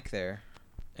off mic there,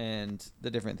 and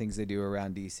the different things they do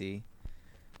around DC,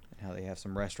 and how they have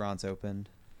some restaurants opened.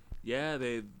 Yeah,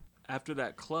 they after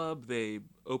that club they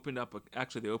opened up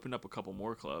they opened up a couple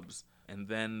more clubs, and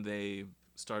then they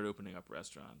started opening up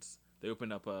restaurants. They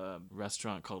opened up a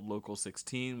restaurant called Local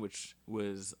 16, which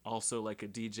was also like a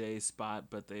DJ spot,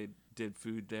 but they did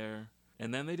food there.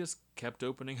 And then they just kept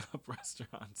opening up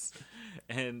restaurants,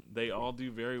 and they all do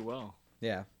very well.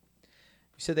 Yeah.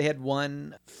 You said they had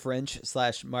one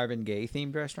French/Marvin Gaye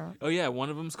themed restaurant? Oh, yeah. One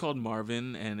of them's called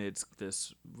Marvin, and it's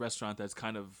this restaurant that's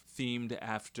kind of themed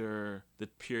after the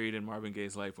period in Marvin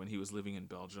Gaye's life when he was living in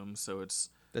Belgium. So it's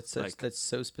That's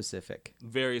so specific.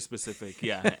 very specific,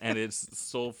 yeah. And it's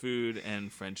soul food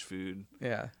and French food.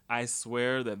 Yeah. I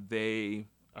swear that they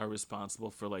are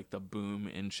responsible for like the boom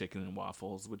in chicken and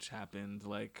waffles, which happened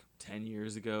like 10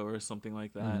 years ago or something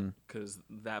like that. Because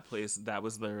that place, that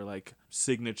was their like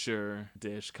signature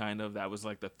dish, kind of. That was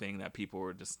like the thing that people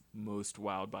were just most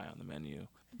wowed by on the menu.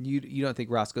 You don't think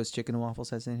Roscoe's Chicken and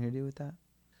Waffles has anything to do with that?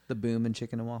 The boom in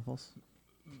chicken and waffles?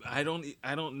 I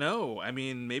don't know. I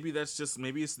mean, maybe this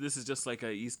is just like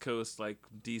a East Coast like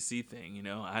DC thing, you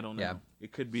know? I don't know. Yeah.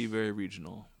 It could be very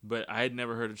regional. But I had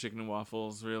never heard of chicken and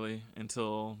waffles really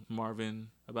until Marvin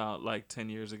about like 10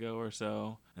 years ago or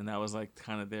so, and that was like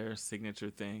kind of their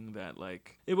signature thing that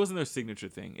like it wasn't their signature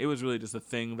thing. It was really just a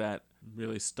thing that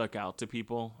really stuck out to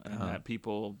people and that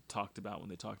people talked about when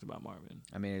they talked about Marvin.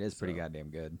 I mean, it is pretty goddamn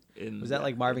good. And Was that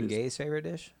like Marvin it is. Gaye's favorite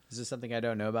dish? Is this something I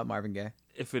don't know about Marvin Gaye?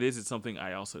 If it is, it's something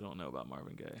I also don't know about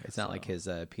Marvin Gaye. It's not like his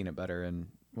peanut butter and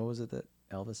what was it that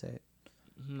Elvis ate?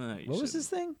 No, you What was shouldn't. his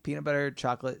thing? Peanut butter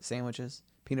chocolate sandwiches?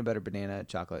 Peanut butter banana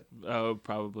chocolate. Oh,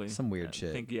 probably Some weird I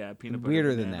shit. think, yeah, peanut butter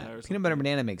Weirder than banana or that. Peanut butter something.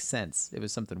 banana makes sense. It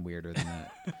was something weirder than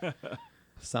that.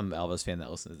 Some Elvis fan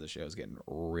that listens to the show is getting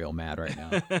real mad right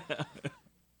now.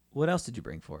 What else did you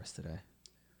bring for us today?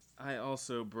 I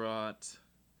also brought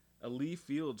a Lee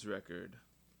Fields record.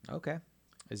 Okay.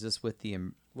 Is this with the,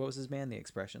 what was his band? The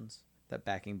Expressions? That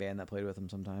backing band that played with him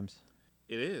sometimes?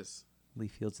 It is Lee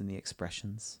Fields and the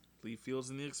Expressions. Lee Fields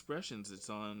and the Expressions. It's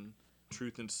on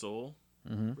Truth and Soul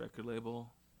record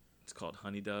label. It's called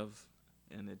Honey Dove,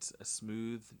 and it's a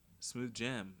smooth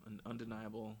jam, an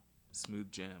undeniable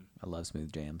smooth jam. I love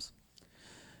smooth jams.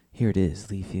 Here it is,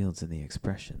 Lee Fields and the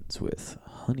Expressions with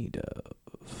Honey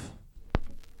Dove.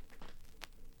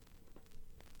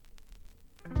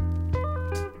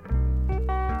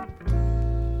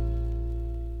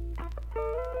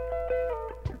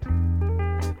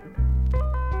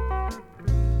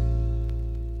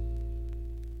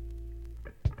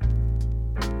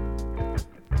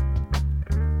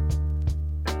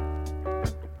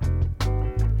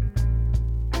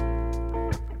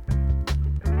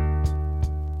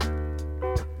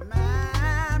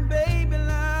 My baby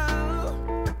love,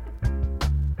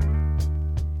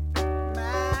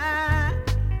 my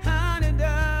honey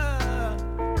dove,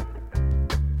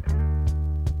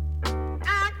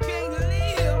 I can't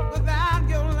live without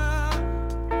your love.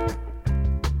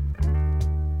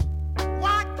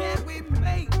 Why can't we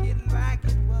make it like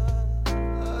it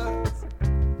was?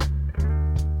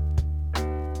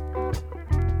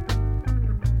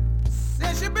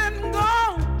 Since you've been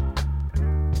gone,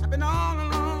 I've been all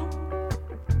alone,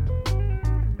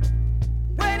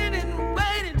 waiting and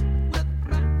waiting with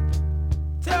my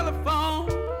telephone.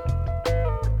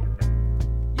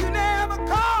 You never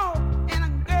call,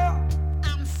 and girl,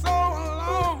 I'm so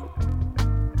alone.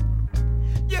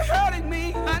 You're hurting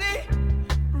me, honey,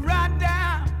 right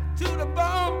down to the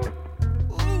bone.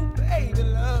 Ooh, baby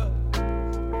love.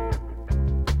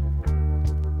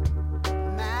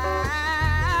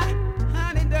 My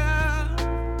honey dove,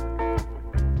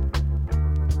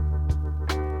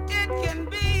 it can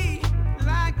be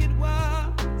like it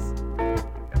was.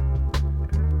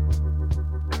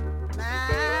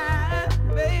 My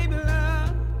baby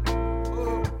love,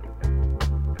 oh.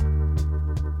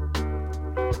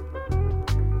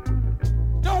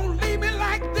 Don't leave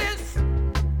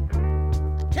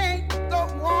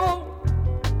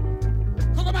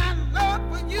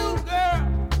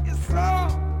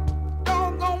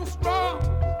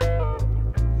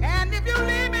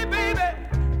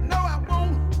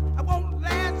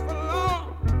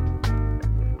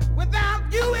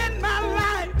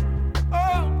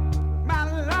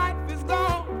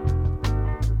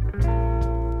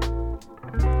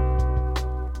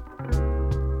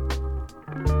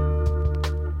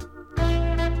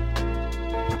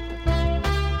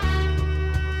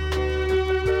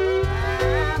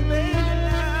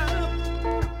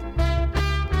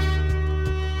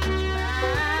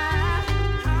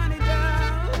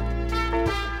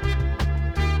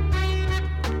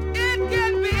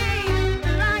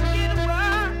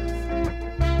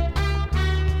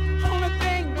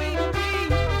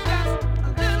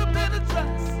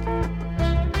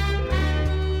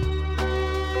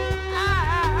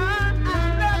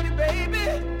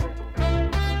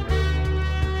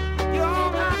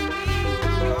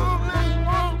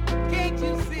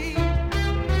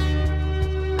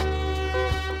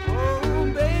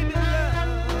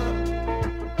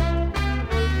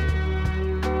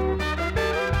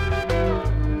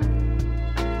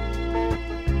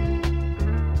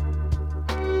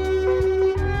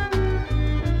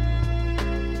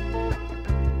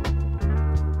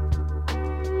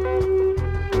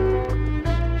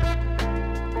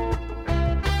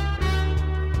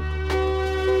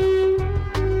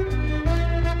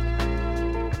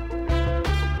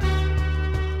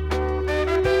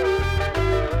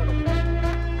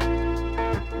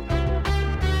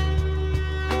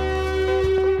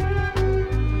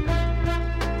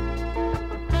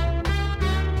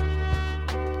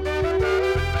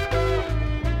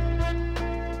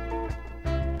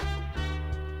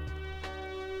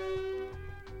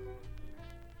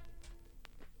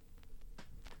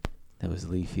That was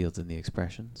Lee Fields and the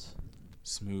Expressions.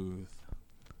 Smooth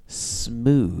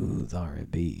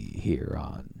R&B here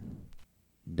on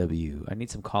I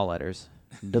need some call letters.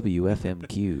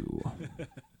 WFMQ.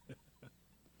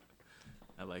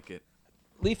 I like it.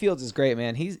 Lee Fields is great,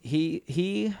 man.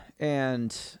 He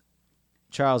and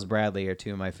Charles Bradley are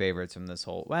two of my favorites from this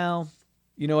whole. Well,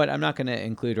 you know what? I'm not going to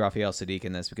include Raphael Sadiq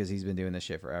in this because he's been doing this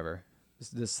shit forever.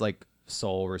 This like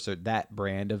soul that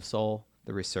brand of soul,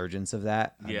 the resurgence of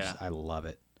that. I love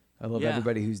it. I love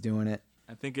everybody who's doing it.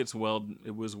 I think it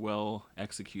was well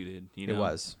executed. You know? It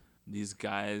was. These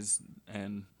guys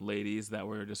and ladies that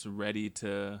were just ready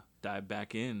to dive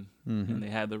back in, and they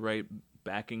had the right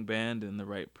backing band and the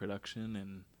right production,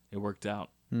 and it worked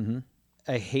out. Mm-hmm.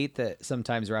 I hate that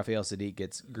sometimes Raphael Sadiq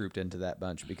gets grouped into that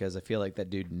bunch because I feel like that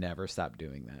dude never stopped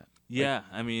doing that. Yeah,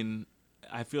 I mean,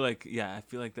 I feel like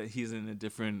that he's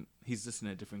just in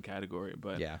a different category.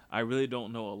 But yeah. I really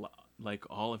don't know a lot, like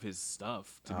all of his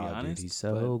stuff, to be honest. Dude, he's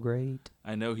so great.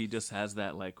 I know he just has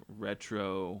that like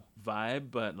retro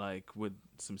vibe, but like with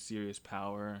some serious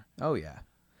power. Oh yeah.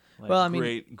 Like, well, I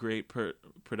mean, great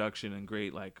production and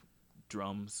great like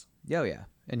drums. Yeah, yeah.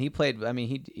 And he played. I mean,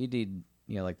 he did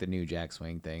like the new Jack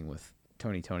Swing thing with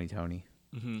Tony.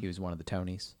 Mm-hmm. He was one of the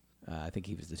Tonys. I think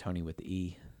he was the Tony with the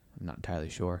E. I'm not entirely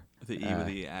sure. The E with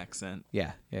the accent.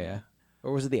 Yeah.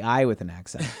 Or was it the I with an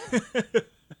accent?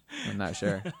 I'm not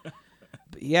sure.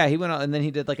 But yeah, he went on, and then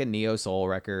he did like a neo soul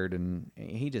record, and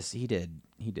he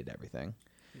did everything.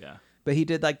 Yeah. But he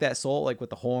did like that soul, like with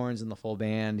the horns and the full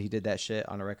band. He did that shit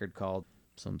on a record called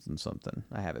something.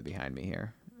 I have it behind me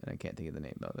here, and I can't think of the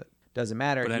name of it. Doesn't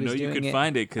matter. But I know you can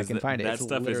find it because that It's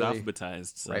stuff is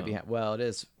alphabetized. So. Right behind. Well, it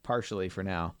is partially for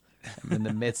now. I'm in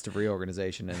the midst of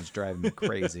reorganization, and it's driving me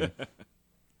crazy.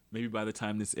 Maybe by the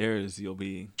time this airs, you'll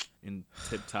be in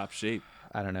tip-top shape.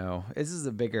 I don't know. This is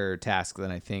a bigger task than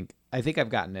I think. I think I've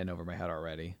gotten in over my head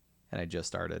already, and I just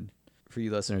started. For you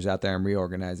listeners out there, I'm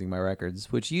reorganizing my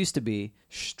records, which used to be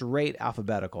straight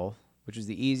alphabetical, which was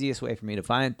the easiest way for me to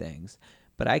find things.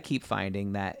 But I keep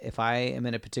finding that if I am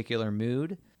in a particular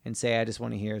mood and say I just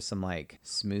want to hear some like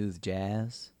smooth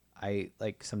jazz, I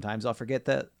like sometimes I'll forget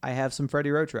that I have some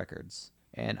Freddie Roach records,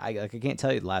 and I can't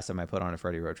tell you the last time I put on a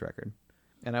Freddie Roach record.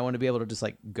 And I want to be able to just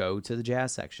like go to the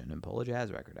jazz section and pull a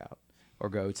jazz record out, or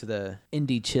go to the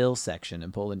indie chill section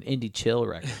and pull an indie chill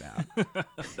record out.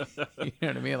 You know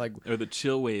what I mean? Like, or the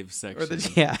chill wave section.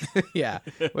 Or yeah,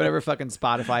 whatever fucking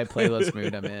Spotify playlist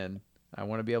mood I'm in. I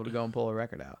want to be able to go and pull a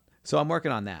record out. So I'm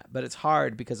working on that, but it's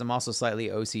hard because I'm also slightly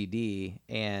OCD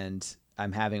and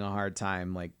I'm having a hard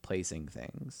time like placing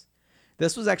things.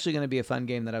 This was actually going to be a fun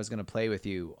game that I was going to play with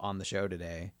you on the show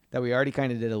today that we already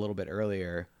kind of did a little bit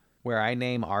earlier, where I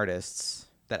name artists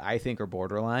that I think are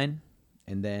borderline,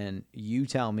 and then you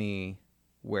tell me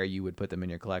where you would put them in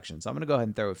your collection. So I'm going to go ahead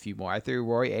and throw a few more. I threw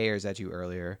Roy Ayers at you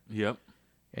earlier. Yep.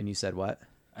 And you said what?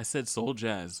 I said soul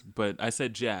jazz, but I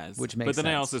said jazz. Which makes sense. But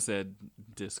then I sense. also said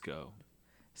disco.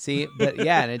 See, but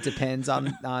yeah, and it depends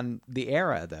on the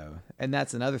era, though. And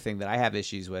that's another thing that I have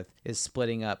issues with, is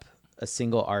splitting up a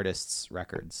single artist's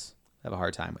records. I have a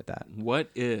hard time with that. What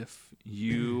if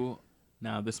you...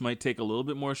 Now, this might take a little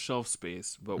bit more shelf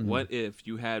space, but what if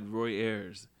you had Roy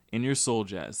Ayers in your soul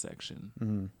jazz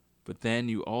section, but then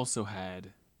you also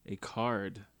had a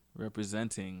card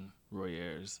representing Roy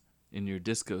Ayers in your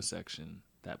disco section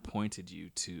that pointed you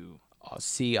to...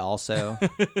 See also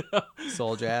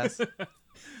soul jazz?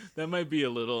 That might be a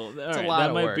little... It's a lot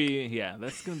of work. Yeah,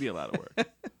 that's going to be a lot of work.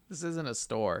 This isn't a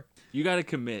store. You got to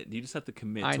commit. You just have to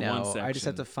commit to one section. I just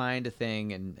have to find a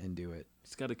thing and do it.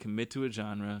 Just got to commit to a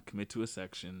genre, commit to a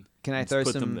section. Can I throw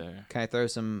them there? Can I throw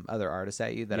some other artists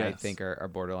at you that I Yes. think are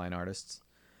borderline artists?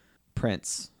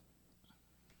 Prince.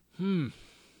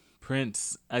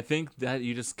 Prince. I think that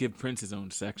you just give Prince his own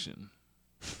section.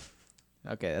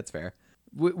 Okay, that's fair.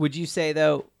 Would you say,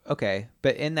 though, okay,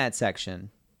 but in that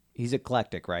section, he's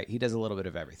eclectic, right? He does a little bit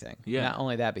of everything. Yeah. Not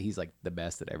only that, but he's like the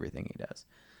best at everything he does.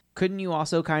 Couldn't you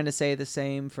also kind of say the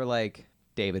same for like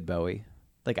David Bowie?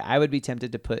 Like, I would be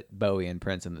tempted to put Bowie and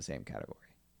Prince in the same category.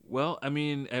 Well, I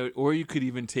mean, or you could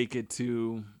even take it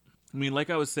to, I mean, like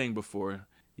I was saying before,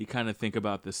 you kind of think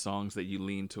about the songs that you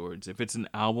lean towards. If it's an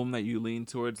album that you lean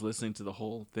towards, listening to the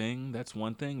whole thing, that's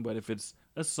one thing. But if it's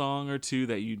a song or two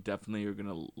that you definitely are going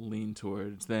to lean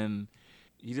towards, then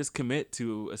you just commit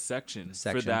to a section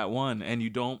for that one. And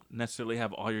you don't necessarily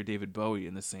have all your David Bowie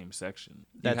in the same section.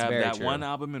 That's you have very that true. one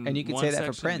album in one section. And you could say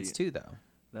that for Prince, too, though.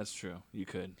 That's true. You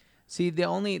could. See,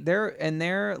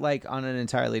 they're like on an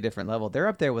entirely different level. They're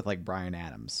up there with like Bryan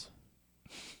Adams,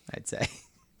 I'd say.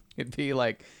 It'd be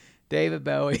like David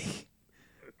Bowie,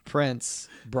 Prince,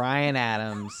 Bryan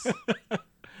Adams.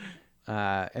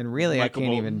 And really, Michael I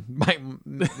can't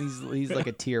even. He's like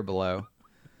a tier below.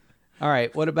 All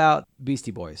right, what about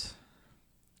Beastie Boys?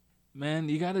 Man,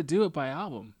 you got to do it by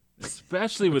album,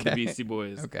 especially with the Beastie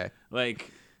Boys. Okay.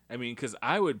 Like, I mean, because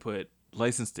I would put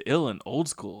License to Ill in old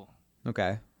school,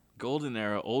 Okay. golden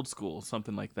era, old school,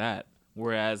 something like that.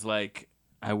 Whereas, like,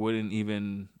 I wouldn't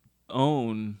even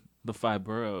own the Five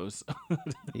Boroughs.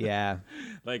 Yeah.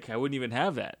 Like, I wouldn't even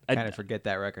have that. Kind of forget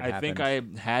that record I happened. think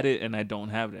I had it and I don't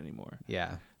have it anymore.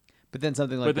 Yeah. But then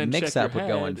something like But the then Check Mix Up Your would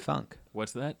go in Head- funk.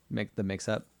 What's that? The Mix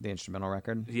Up, the instrumental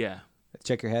record. Yeah.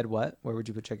 Check Your Head, what? Where would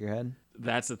you put Check Your Head?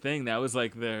 That's the thing. That was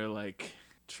like their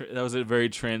that was a very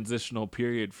transitional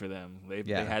period for them. They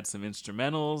had some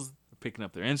instrumentals, picking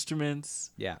up their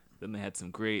instruments. Yeah. Then they had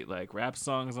some great like rap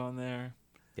songs on there.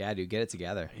 Yeah, dude, Get It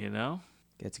Together. You know?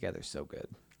 Get It Together is so good.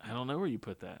 I don't know where you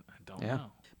put that. I don't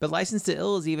know. But License to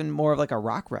Ill is even more of like a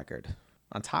rock record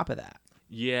on top of that.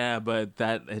 Yeah, but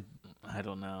I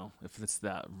don't know if it's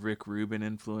that Rick Rubin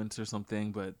influence or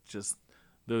something, but just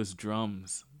those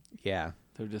drums. Yeah.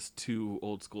 They're just too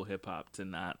old school hip hop to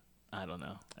not. I don't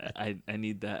know. I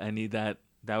need that. I need that.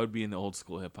 That would be in the old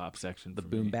school hip hop section. The for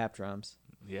boom me. bap drums.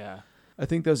 Yeah. I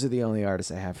think those are the only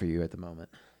artists I have for you at the moment.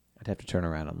 I'd have to turn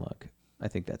around and look. I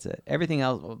think that's it. Everything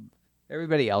else,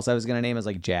 everybody else I was going to name is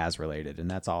like jazz related, and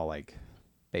that's all like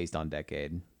based on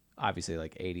decade. Obviously,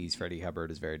 like 80s Freddie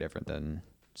Hubbard is very different than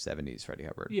 70s Freddie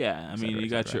Hubbard. Yeah. I mean, Cetera, you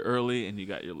got cetera. your early and you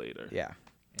got your later. Yeah.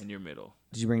 And your middle.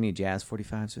 Did you bring any jazz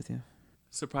 45s with you?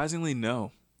 Surprisingly,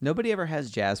 no. Nobody ever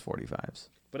has jazz 45s.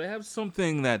 But I have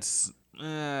something that's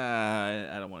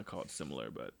I don't want to call it similar,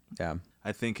 but Yeah.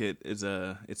 I think it's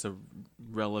a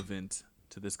relevant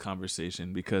to this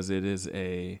conversation because it is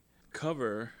a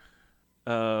cover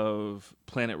of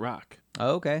Planet Rock.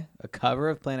 Oh, okay. A cover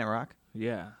of Planet Rock?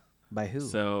 Yeah. By who?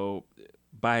 So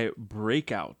by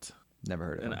Breakout. Never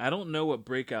heard of And it. I don't know what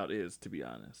Breakout is, to be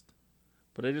honest.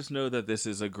 But I just know that this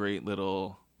is a great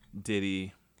little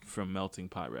ditty from Melting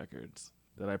Pot Records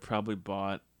that I probably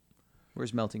bought.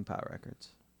 Where's Melting Pot Records?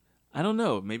 I don't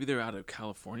know. Maybe they're out of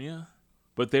California.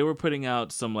 But they were putting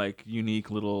out some like unique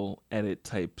little edit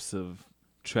types of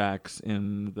tracks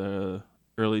in the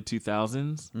early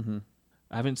 2000s. Mm-hmm.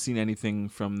 I haven't seen anything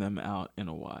from them out in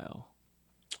a while.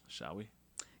 Shall we?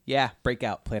 Yeah,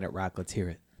 Breakout, Planet Rock. Let's hear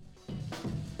it.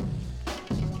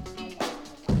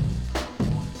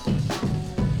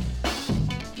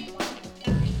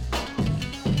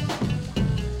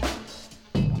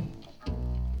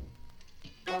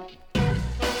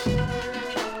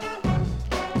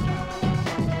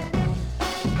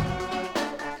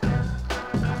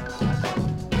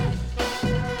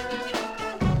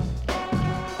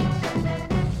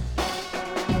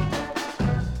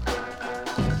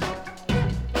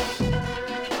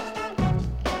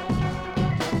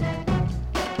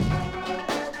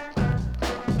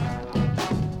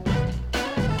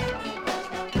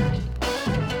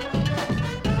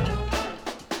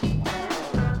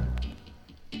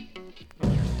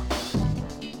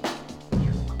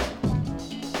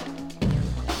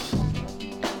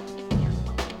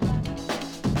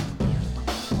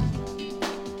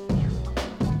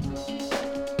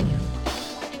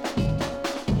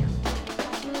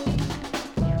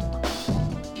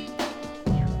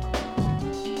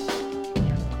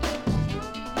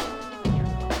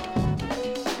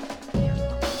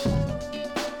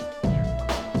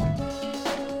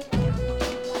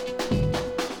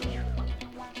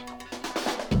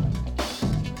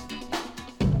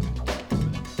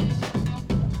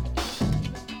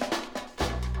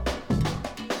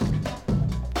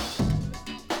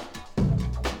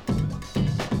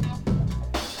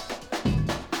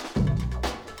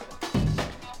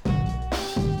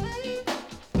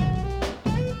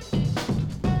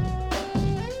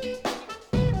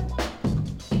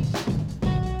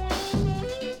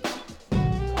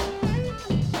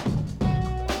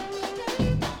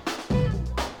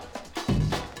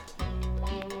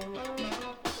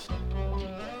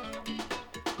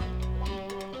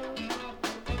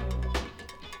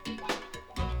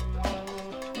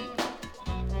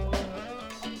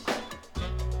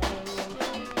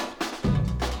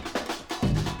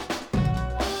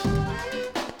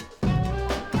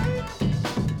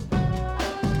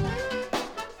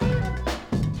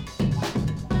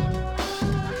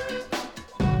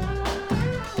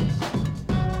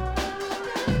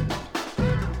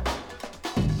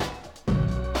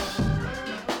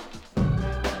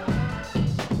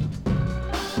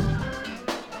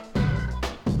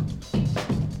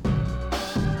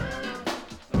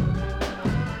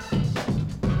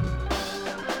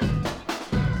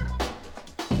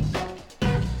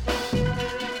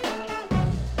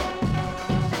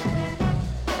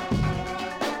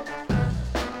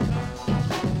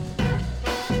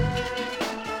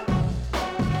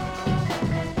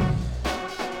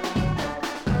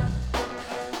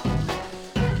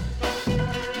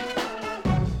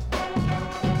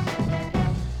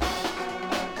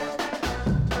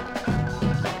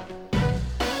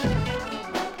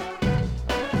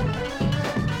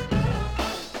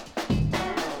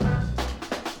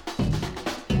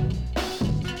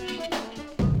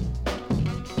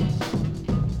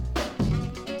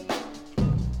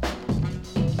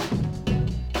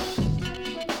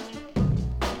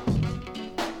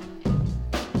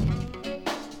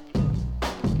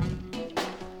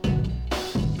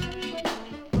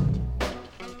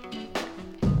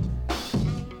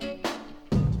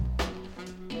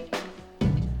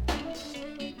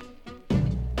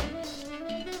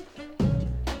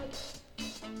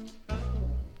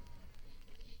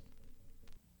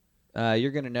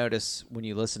 You're going to notice when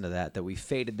you listen to that we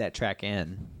faded that track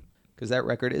in because that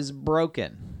record is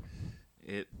broken.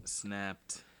 It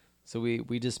snapped. So we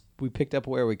picked up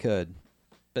where we could.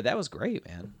 But that was great,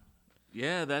 man.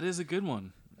 Yeah, that is a good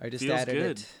one. I just Feels added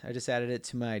good. it. I just added it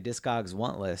to my Discogs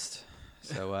want list.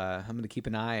 So I'm going to keep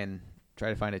an eye and try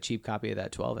to find a cheap copy of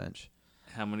that 12-inch.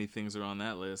 How many things are on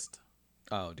that list?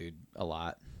 Oh, dude, a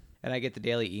lot. And I get the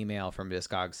daily email from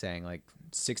Discogs saying like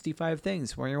 65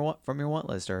 things from your want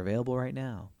list are available right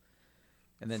now.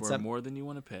 And then For more than you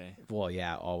want to pay. Well,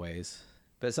 yeah, always.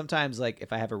 But sometimes, like,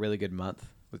 if I have a really good month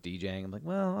with DJing, I'm like,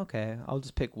 well, okay, I'll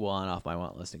just pick one off my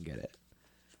want list and get it.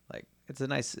 Like, it's a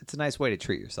nice way to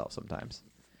treat yourself sometimes.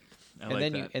 And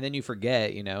then you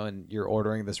forget, and you're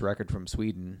ordering this record from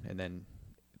Sweden, and then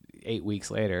 8 weeks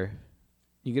later,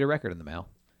 you get a record in the mail.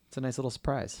 It's a nice little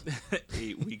surprise.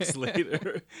 8 weeks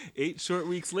later, 8 short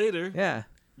weeks later, Yeah.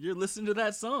 you're listening to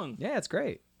that song. Yeah, it's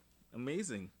great.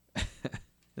 Amazing. And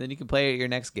then you can play it at your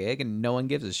next gig, and no one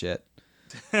gives a shit.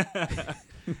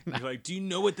 You're like, do you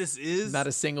know what this is? Not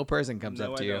a single person comes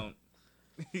up to you.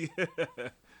 Don't.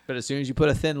 But as soon as you put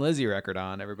a Thin Lizzy record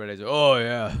on, everybody's like, oh,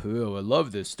 yeah, ooh, I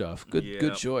love this stuff.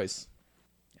 Good choice.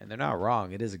 And they're not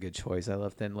wrong. It is a good choice. I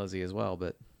love Thin Lizzy as well,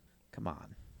 but come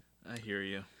on. I hear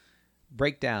you.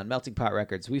 Breakdown, Melting Pot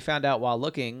Records. We found out while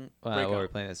looking while we Breakout. were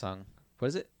playing that song. What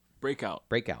is it? Breakout.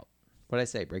 Breakout. What did I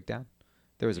say? Breakdown?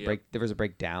 There was a Yep. There was a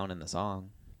breakdown in the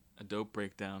song. A dope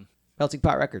breakdown. Melting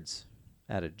Pot Records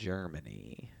out of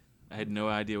Germany. I had no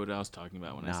idea what I was talking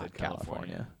about when I Not said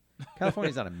California.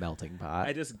 California's not a melting pot.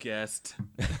 I just guessed.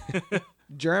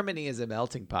 Germany is a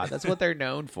melting pot. That's what they're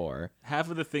known for. Half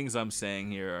of the things I'm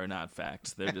saying here are not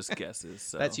facts. They're just guesses.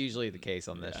 So. That's usually the case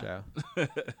on this show.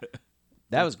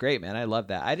 That was great, man. I love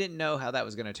that. I didn't know how that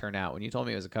was going to turn out. When you told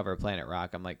me it was a cover of Planet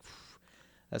Rock, I'm like,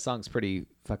 that song's pretty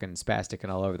fucking spastic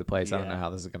and all over the place. I don't know how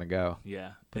this is going to go.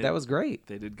 Yeah. But that was great.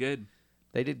 They did good.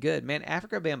 They did good. Man,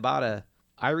 Africa Bambaataa,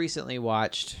 I recently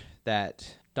watched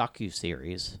that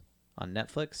docuseries on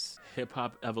Netflix. Hip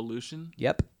Hop Evolution.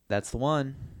 Yep, that's the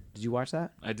one. Did you watch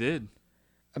that? I did.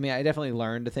 I mean, I definitely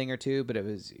learned a thing or two, but it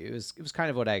was kind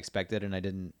of what I expected, and I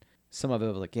didn't. Some of it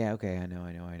was like, yeah, okay, I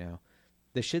know.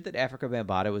 The shit that Africa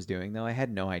Bambaataa was doing, though, I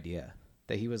had no idea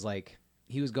that he was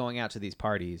going out to these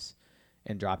parties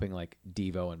and dropping like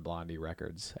Devo and Blondie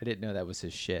records. I didn't know that was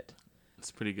his shit.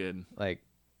 It's pretty good. Like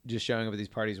just showing up at these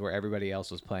parties where everybody else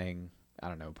was playing. I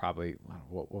don't know, probably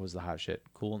what was the hot shit?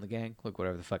 Kool and the Gang? Look,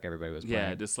 whatever the fuck everybody was playing.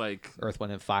 Yeah, just like Earth,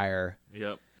 Wind and Fire.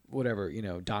 Yep. Whatever,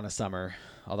 Donna Summer,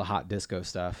 all the hot disco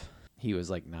stuff. He was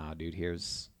like, nah, dude,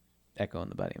 here's Echo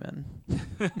and the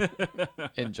Bunnymen.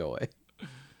 Enjoy.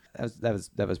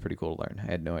 That was pretty cool to learn.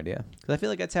 I had no idea. Because I feel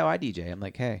like that's how I DJ. I'm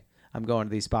like, hey, I'm going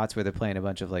to these spots where they're playing a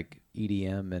bunch of like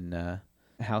EDM and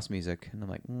house music. And I'm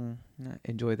like,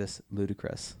 enjoy this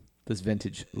ludicrous. This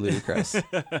vintage ludicrous.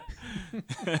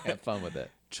 Have fun with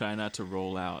it. Try not to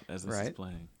roll out as this is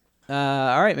playing.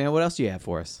 All right, man. What else do you have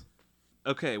for us?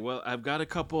 Okay, well, I've got a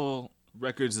couple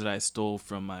records that I stole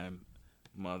from my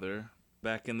mother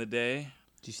back in the day.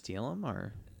 Did you steal them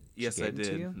or? Yes, I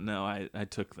did. No, I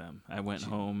took them. I went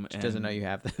home. She doesn't know you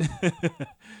have them.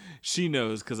 She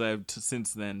knows because I've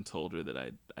since then told her that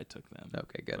I took them.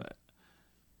 Okay, good. But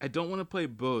I don't want to play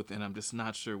both, and I'm just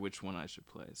not sure which one I should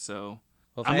play. So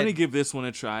Well, I'm going to give this one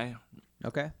a try.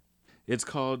 Okay. It's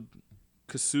called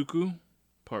Kasuku,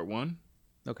 Part 1.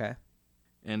 Okay.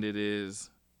 And it is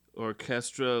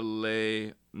Orchestra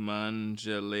Le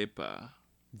Manjalepa.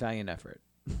 Valiant effort.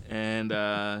 And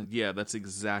yeah, that's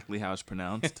exactly how it's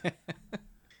pronounced.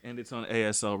 And it's on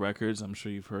ASL Records. I'm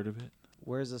sure you've heard of it.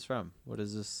 Where is this from? What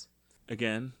is this?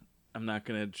 Again, I'm not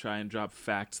going to try and drop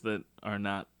facts that are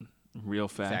not real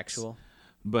facts. Factual.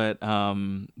 But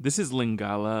this is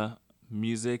Lingala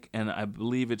music, and I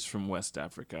believe it's from West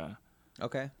Africa.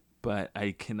 Okay. But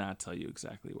I cannot tell you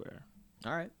exactly where.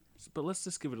 All right. But let's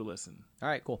just give it a listen. All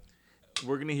right, cool.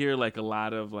 We're going to hear like a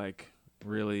lot of like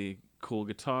really cool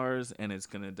guitars, and it's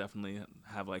going to definitely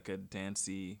have like a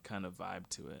dancey kind of vibe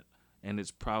to it. And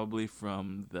it's probably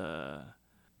from the...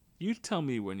 You tell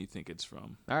me when you think it's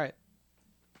from. All right.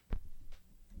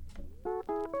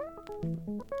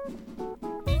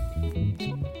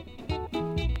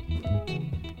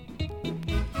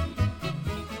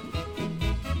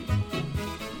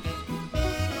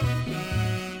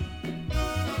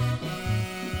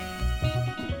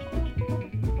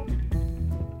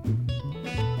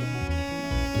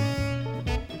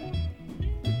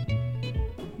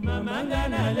 Mamanga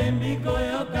nalembi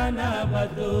koyoka na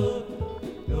bato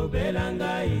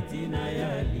Lobelanga itina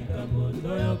ya likambo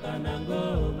toyoka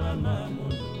nango mama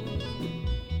mono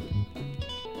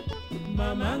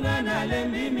Mamanga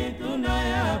nalembi mituna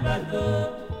ya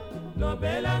bato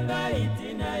lobela ngai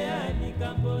tina ya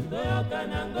likambo toyoka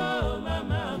nango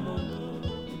mama mono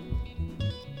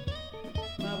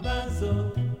mabanzo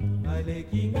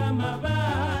alekinga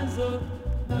mabanzo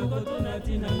nakotuna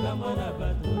tinanga mwana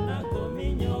bato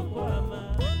nakominyokwama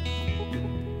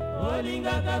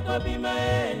olingaka kobima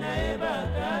ye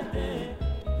nayebaka te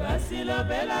kasi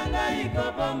lobela ngai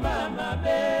kobomba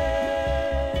mabe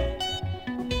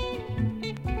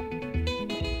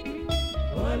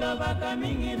olobaka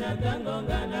mingi na ntango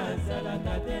nga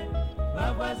nazalaka te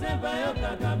bavoisin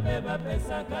bayokaka mpe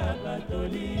bapesaka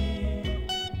batoli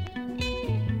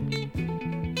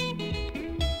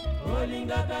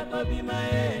olingaka kobima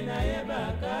ye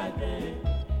nayebaka te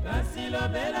kasi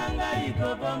lobela ngai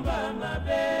kobomba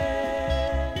mabe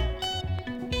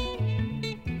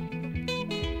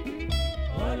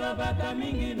olobaka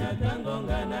mingi na ntango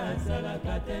nga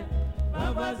nazalaka te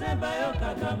bavoisin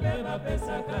bayokaka mpe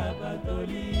bapesaka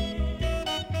batoli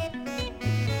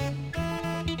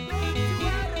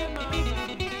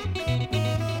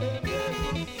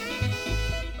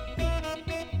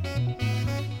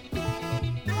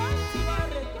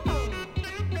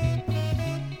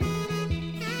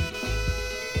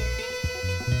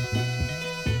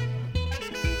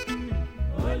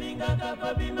olingaka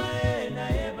kobima ye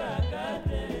nayebaka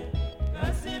te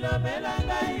kasi lobela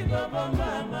ngai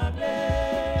kobomba mabe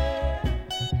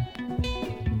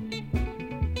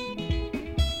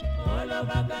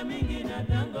olobaka mingi na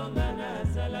ntango nga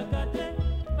nazalaka te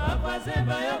bavoisin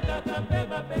bayokaka mpe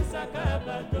bapesaka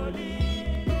batoli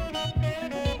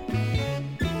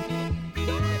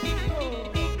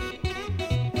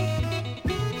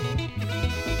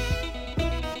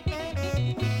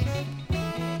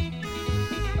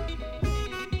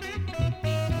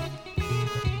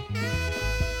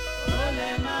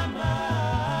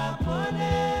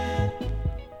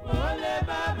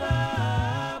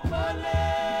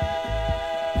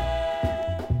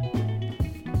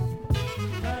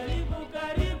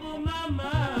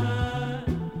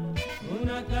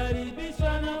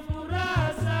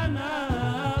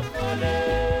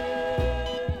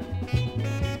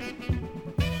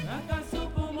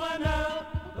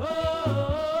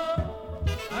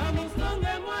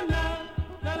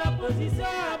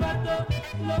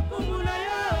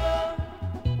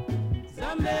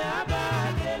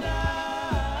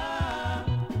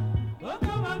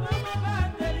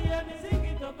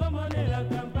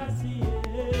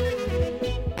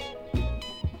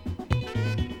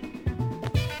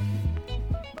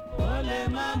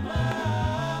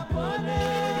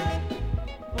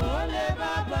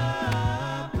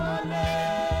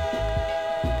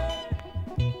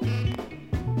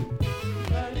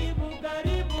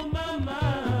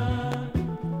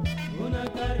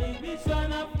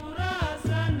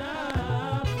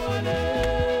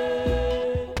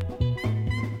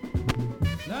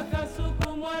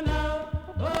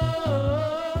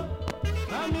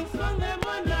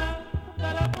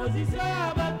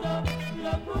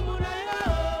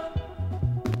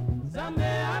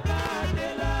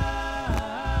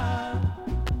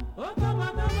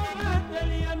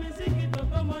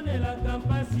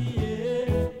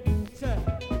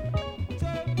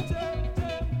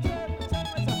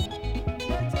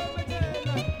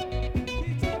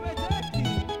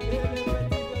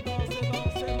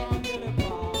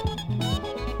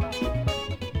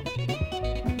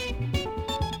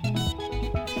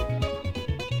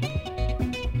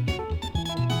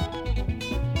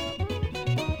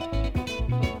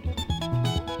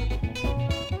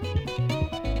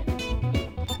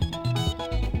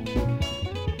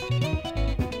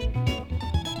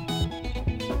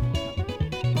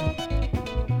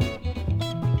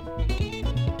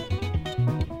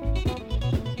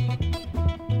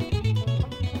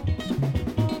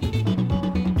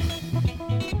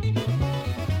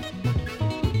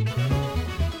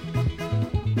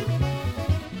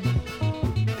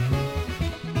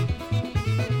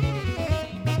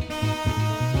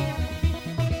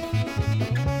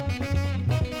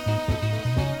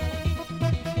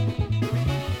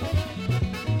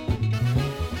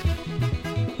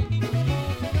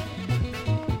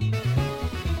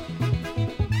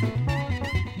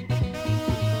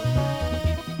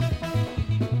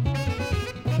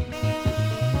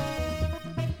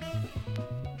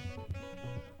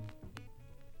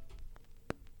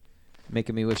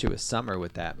Making me wish it was summer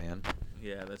with that, man.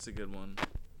 Yeah, that's a good one.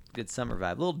 Good summer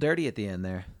vibe. A little dirty at the end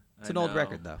there. It's an old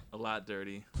record, though. A lot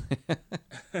dirty.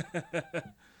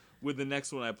 With the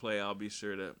next one I play, I'll be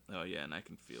sure to... Oh, yeah, and I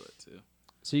can feel it, too.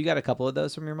 So you got a couple of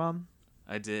those from your mom?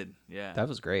 I did, yeah. That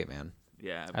was great, man.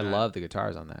 Yeah. I love the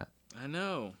guitars on that. I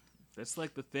know. That's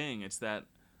like the thing. It's that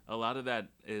a lot of that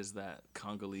is that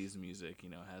Congolese music,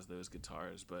 has those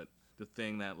guitars. But the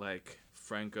thing that like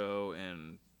Franco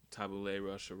and Tabule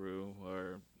Rocheroux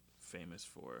are famous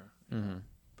for,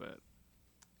 but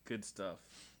good stuff.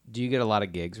 Do you get a lot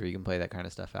of gigs where you can play that kind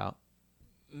of stuff out?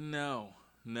 No,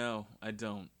 I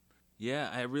don't. Yeah,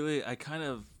 I kind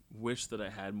of wish that I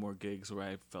had more gigs where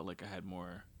I felt like I had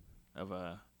more of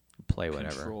a play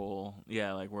whatever control.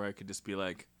 Yeah, like where I could just be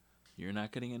like, you're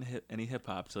not getting any hip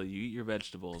hop till you eat your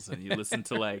vegetables and you listen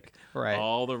to like right.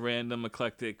 all the random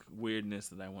eclectic weirdness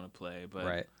that I want to play. But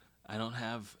right. I don't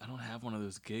have one of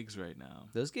those gigs right now.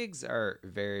 Those gigs are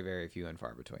very, very few and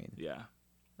far between. Yeah,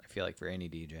 I feel like for any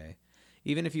DJ,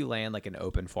 even if you land like an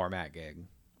open format gig,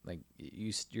 like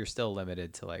you're still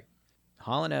limited to like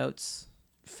Hall & Oates,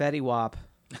 Fetty Wap,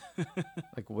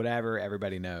 like whatever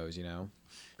everybody knows,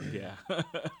 Yeah.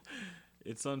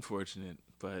 It's unfortunate,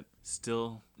 but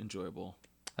still enjoyable.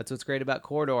 That's what's great about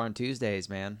Corridor on Tuesdays,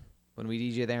 man. When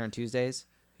we DJ there on Tuesdays,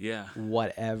 yeah,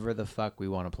 whatever the fuck we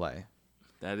want to play.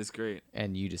 That is great.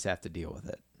 And you just have to deal with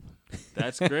it.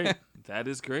 That's great. That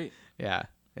is great. Yeah,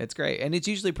 it's great. And it's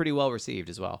usually pretty well received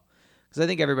as well. Because I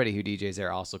think everybody who DJs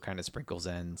there also kind of sprinkles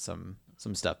in some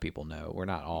stuff people know. We're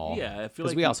not all. Yeah, I feel like.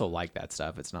 Because we also like that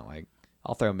stuff. It's not like,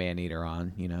 I'll throw Maneater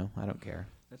on, I don't care.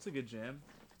 That's a good jam.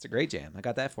 It's a great jam. I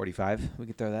got that 45. We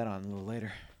could throw that on a little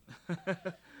later.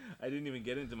 I didn't even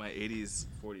get into my 80s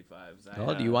 45s.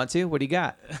 Oh, do you want to? What do you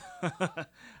got?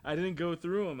 I didn't go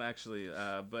through them, actually,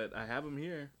 but I have them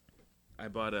here. I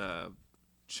bought a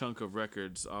chunk of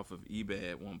records off of eBay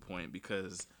at one point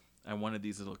because I wanted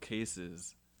these little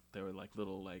cases. They were like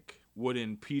little like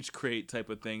wooden peach crate type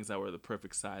of things that were the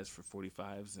perfect size for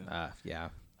 45s. And yeah.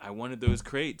 I wanted those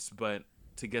crates, but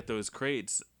to get those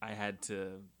crates, I had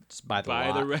to just buy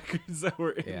the records that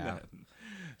were in them.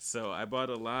 So I bought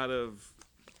a lot of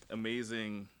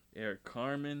amazing Eric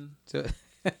Carmen. So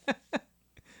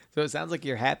it sounds like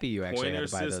you're happy you actually had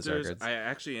to buy those records. I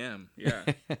actually am, yeah.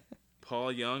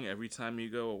 Paul Young, Every Time You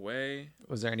Go Away.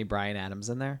 Was there any Bryan Adams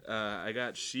in there? I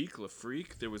got Chic, La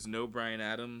Freak. There was no Bryan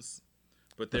Adams,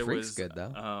 but there was good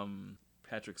though.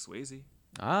 Patrick Swayze.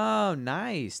 Oh,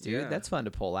 nice, dude. Yeah. That's fun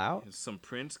to pull out. Some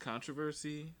Prince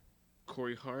controversy.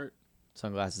 Corey Hart.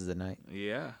 Sunglasses at Night.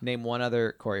 Yeah. Name one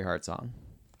other Corey Hart song.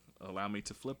 Allow me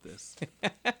to flip this.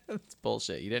 That's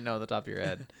bullshit. You didn't know at the top of your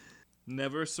head.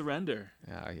 Never Surrender.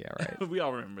 Oh, yeah, right. We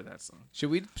all remember that song. Should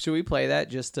we play that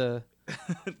just to...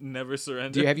 Never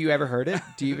Surrender. Have you ever heard it?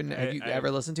 Have you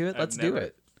ever listened to it? Let's do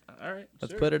it. All right.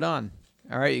 Let's put it on.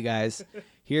 All right, you guys.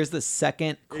 Here's the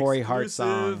second Corey Hart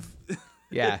song.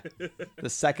 Yeah. The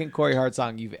second Corey Hart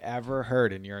song you've ever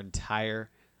heard in your entire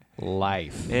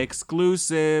life.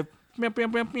 Exclusive. Meow, meow,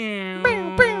 meow,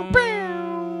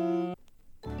 meow.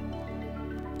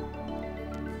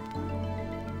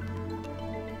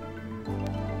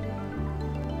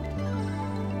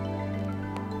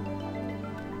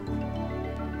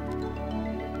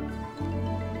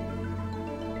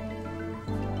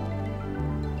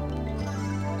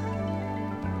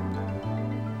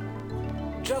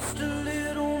 Just a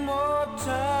little more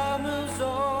time is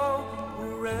all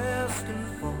we're asking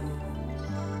for.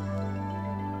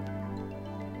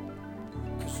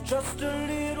 'Cause just a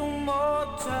little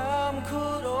more time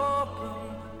could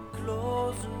open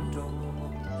closing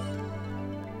doors.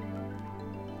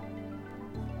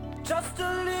 Just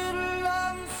a little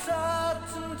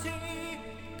uncertainty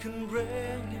can bring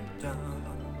it down.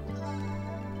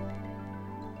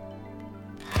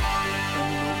 And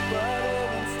nobody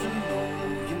wants to know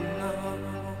you now.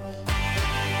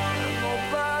 And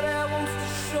nobody wants to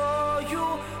show you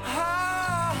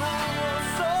how.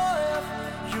 So if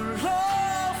you're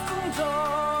lost and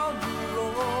on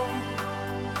your own,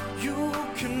 you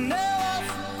can never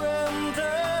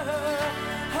surrender.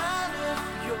 And if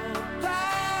your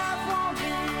path won't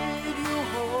lead you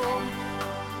home,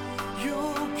 you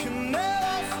can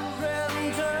never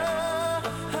surrender.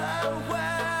 And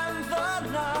when the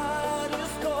night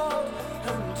is cold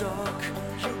and dark,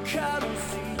 you can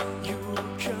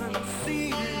see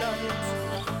light.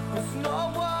 'Cause no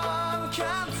one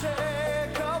can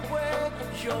take away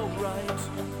your right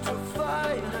to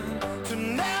fight and to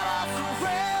never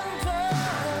surrender.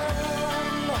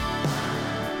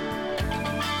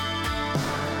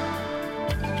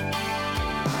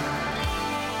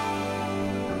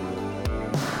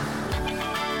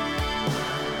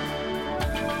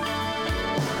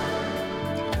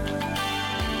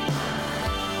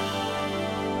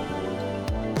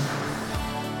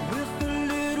 With a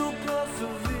little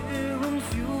perseverance,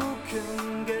 you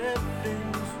can get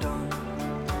things done.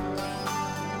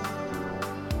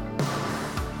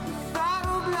 Without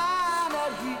a blind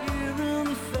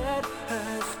adherence that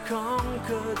has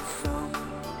conquered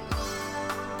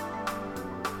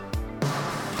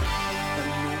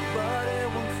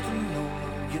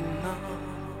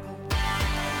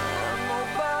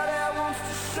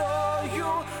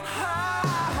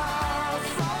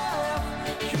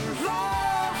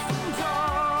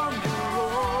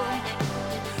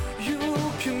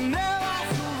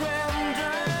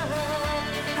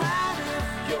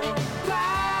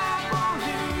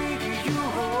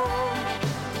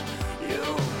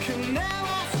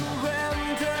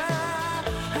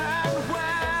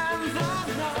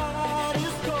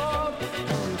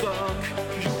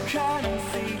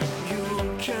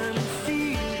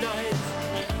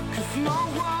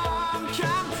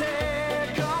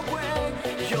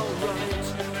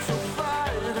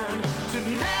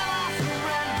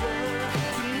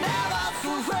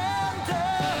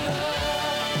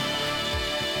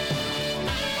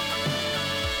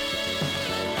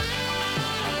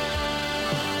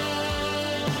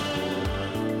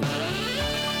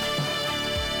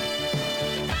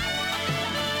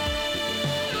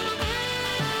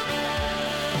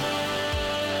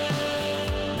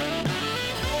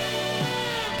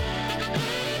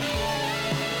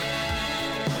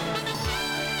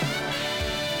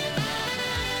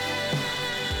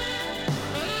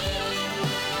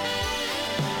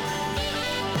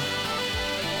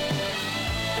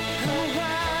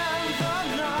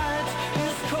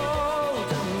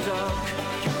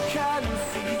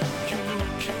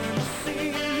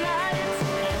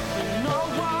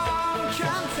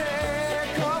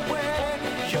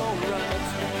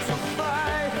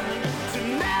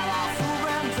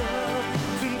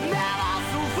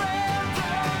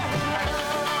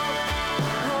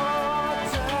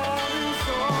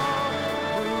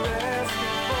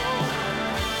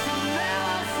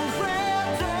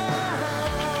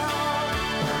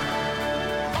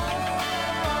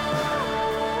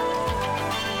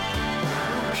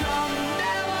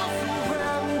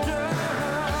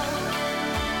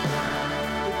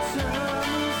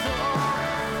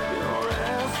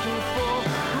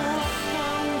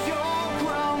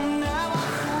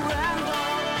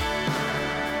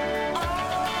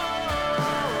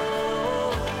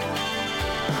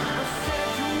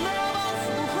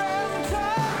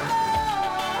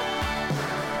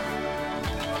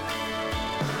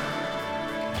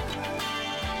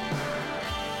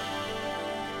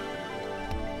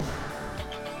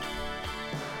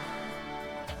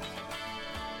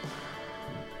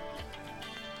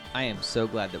I am so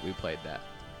glad that we played that.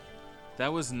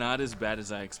 That was not as bad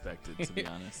as I expected, to be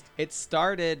honest. It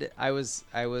started. I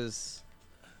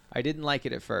didn't like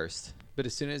it at first, but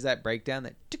as soon as that breakdown,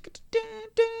 that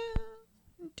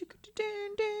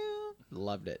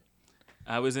loved it.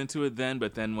 I was into it then,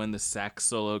 but then when the sax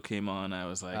solo came on, I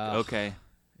was like, okay.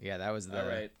 Yeah, that was the All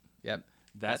right. Yep.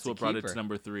 That's a what brought it keeper. to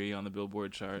number 3 on the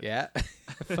Billboard chart. Yeah.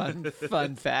 fun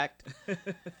fact.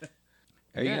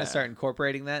 Are you Yeah. gonna start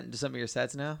incorporating that into some of your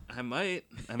sets now? I might.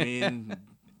 I mean,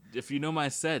 if you know my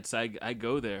sets, I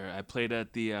go there. I played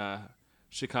at the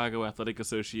Chicago Athletic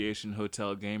Association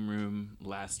Hotel Game Room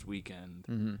last weekend.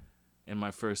 Mm-hmm. And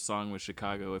my first song was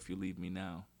Chicago, If You Leave Me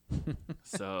Now.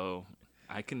 So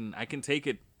I can take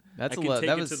it. That's I a can little. take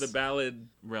That it was to the ballad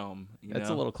realm. That's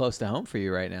know? a little close to home for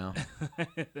you right now.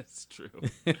 That's true.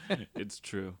 It's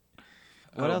true.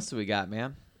 What else do we got,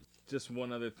 man? Just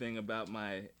one other thing about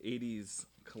my 80s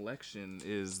collection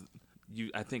is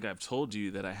I think I've told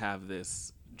you that I have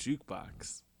this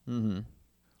jukebox. Mm-hmm.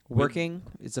 Working.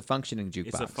 It's a functioning jukebox.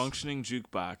 It's a functioning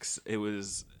jukebox. It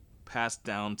was passed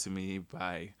down to me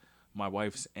by my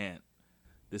wife's aunt.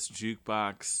 This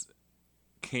jukebox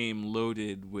came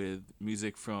loaded with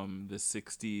music from the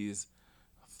 60s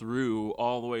through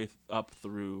all the way up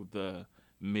through the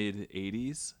mid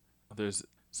 80s. There's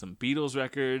some Beatles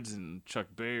records and Chuck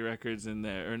Berry records in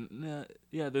there.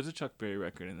 There's a Chuck Berry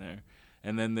record in there.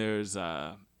 And then there's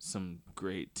some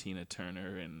great Tina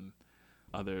Turner and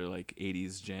other like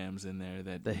 80s jams in there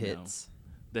that the hits.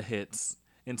 The hits,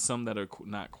 and some that are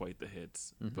not quite the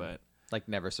hits, but Like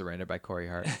Never Surrender by Corey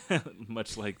Hart.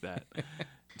 much like that.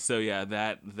 So yeah,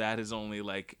 that has only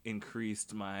like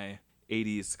increased my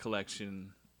 80s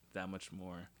collection that much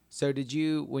more. So did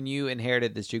you, when you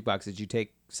inherited this jukebox, did you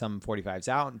take some 45s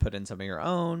out and put in some of your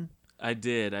own? I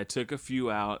did. I took a few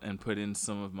out and put in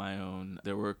some of my own.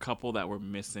 There were a couple that were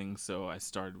missing, so I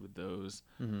started with those.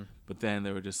 Mm-hmm. But then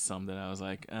there were just some that I was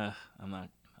like, I'm not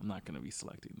going to be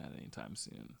selecting that anytime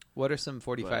soon. What are some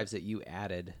 45s that you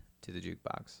added to the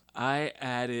jukebox? I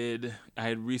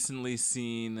had recently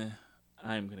seen,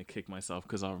 I'm going to kick myself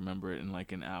because I'll remember it in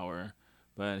like an hour,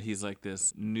 but he's like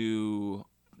this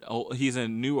he's a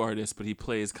new artist, but he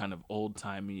plays kind of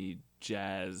old-timey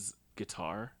jazz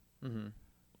guitar. Mm-hmm.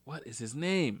 What is his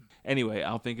name? Anyway,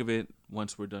 I'll think of it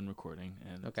once we're done recording,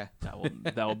 and okay, that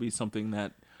will be something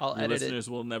that your listeners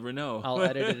will never know. I'll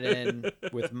edit it in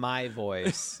with my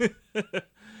voice.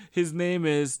 His name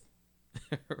is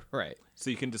right, so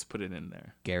you can just put it in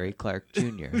there. Gary Clark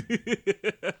Jr.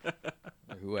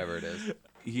 or whoever it is.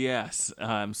 Yes,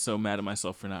 I'm so mad at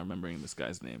myself for not remembering this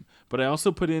guy's name. But I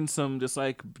also put in some just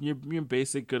like your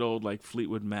basic good old like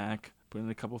Fleetwood Mac. Put in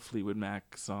a couple Fleetwood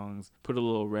Mac songs. Put a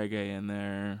little reggae in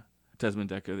there. Desmond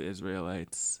Decker, The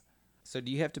Israelites. So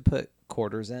do you have to put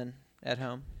quarters in at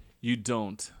home? You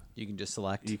don't. You can just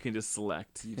select? You can just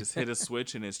select. You just hit a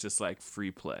switch and it's just like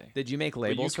free play. Did you make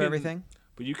labels for everything?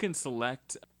 But you can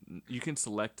select. You can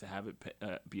select to have it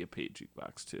be a paid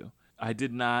jukebox too. I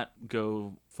did not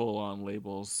go full on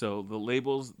labels. So the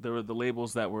labels, there were the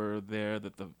labels that were there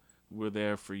were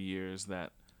there for years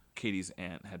that Katie's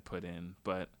aunt had put in,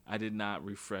 but I did not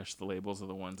refresh the labels of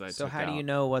the ones I took out. So how do you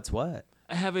know what's what?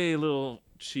 I have a little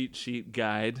cheat sheet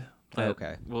guide that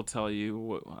okay. will tell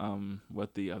you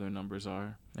what the other numbers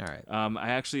are. All right. I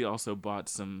actually also bought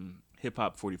some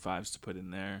hip-hop 45s to put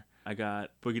in there. I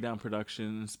got Boogie Down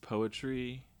Productions,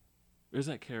 Poetry. Or is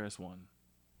that KRS-One?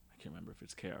 I can't remember if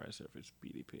it's KRS or if it's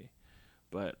BDP.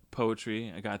 But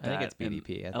Poetry, I got that. I think it's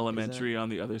BDP. Elementary on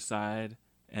the other side.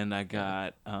 And I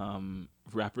got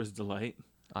Rapper's Delight.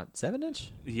 On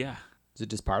 7-inch? Yeah. Is it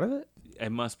just part of it?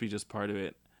 It must be just part of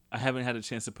it. I haven't had a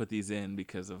chance to put these in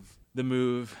because of the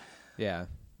move. Yeah.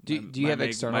 Do you have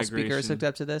external speakers hooked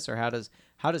up to this, or how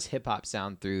does hip hop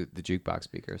sound through the jukebox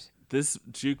speakers? This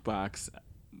jukebox,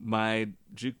 my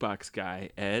jukebox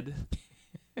guy Ed,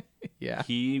 yeah,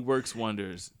 he works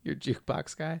wonders. Your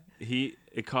jukebox guy?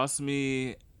 It cost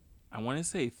me, I want to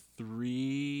say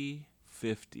 $350,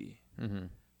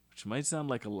 which might sound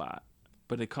like a lot,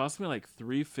 but it cost me like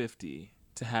 $350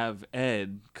 to have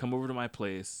Ed come over to my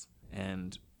place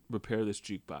and repair this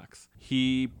jukebox.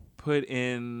 He had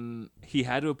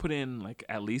to have put in like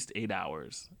at least 8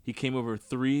 hours. He came over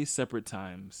 3 separate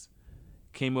times,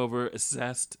 came over,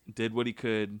 assessed, did what he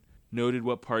could, noted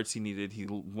what parts he needed. He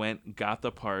went, got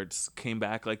the parts, came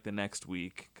back like the next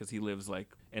week because he lives like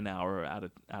an hour out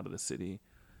of the city.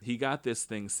 He got this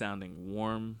thing sounding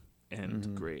warm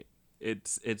and great. It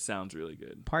sounds really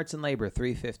good. Parts and labor,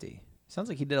 $350. Sounds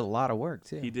like he did a lot of work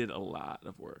too. He did a lot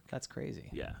of work. That's crazy.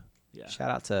 Yeah. Yeah.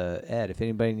 Shout out to Ed if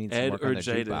anybody needs some work on their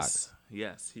jukebox.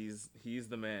 Yes, he's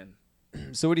the man.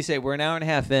 So what do you say? We're an hour and a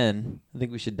half in. I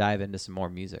think we should dive into some more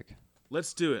music.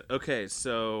 Let's do it. Okay,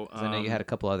 so 'Cause I know you had a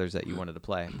couple others that you wanted to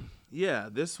play. Yeah,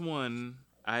 this one,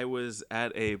 I was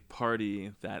at a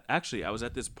party that... Actually, I was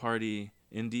at this party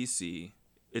in D.C.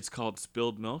 It's called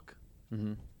Spilled Milk.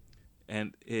 Mm-hmm.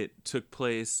 And it took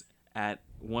place at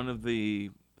one of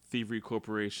the Thievery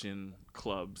Corporation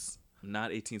clubs.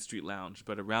 Not 18th Street Lounge,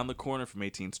 but around the corner from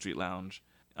 18th Street Lounge.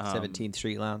 17th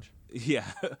Street Lounge? Yeah,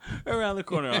 around the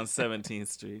corner on 17th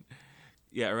Street.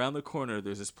 Yeah, around the corner,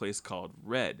 there's this place called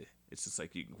Red. It's just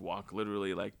like you can walk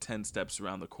literally like 10 steps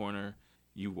around the corner.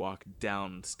 You walk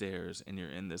downstairs, and you're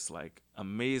in this like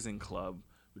amazing club,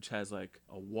 which has like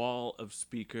a wall of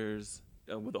speakers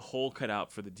with a hole cut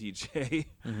out for the DJ.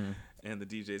 Mm-hmm. And the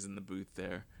DJ's in the booth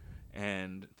there.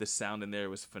 And the sound in there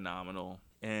was phenomenal.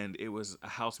 And it was a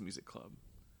house music club.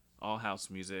 All house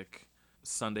music.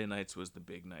 Sunday nights was the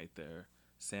big night there.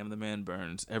 Sam the Man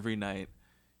Burns, every night.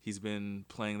 He's been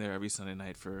playing there every Sunday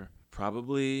night for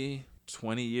probably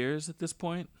 20 years at this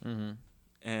point. Mm-hmm.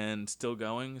 And still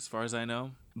going, as far as I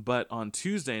know. But on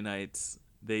Tuesday nights,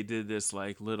 they did this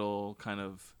like little kind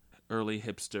of early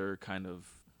hipster kind of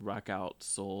rock out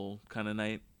soul kind of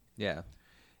night. Yeah.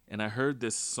 And I heard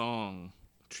this song,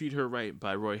 Treat Her Right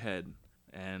by Roy Head.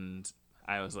 And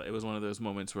I was like, it was one of those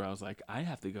moments where I was like, I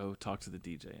have to go talk to the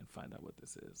DJ and find out what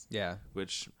this is. Yeah.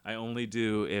 Which I only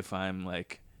do if I'm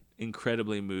like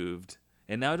incredibly moved.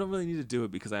 And now I don't really need to do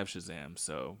it because I have Shazam.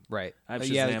 So Right. I have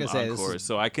Yeah, I was Shazam gonna say, this Encore. is-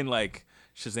 So I can like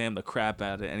Shazam the crap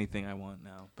out of anything I want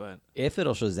now. But If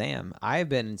it'll Shazam. I've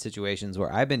been in situations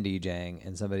where I've been DJing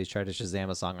and somebody's tried to Shazam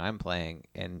a song I'm playing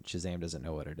and Shazam doesn't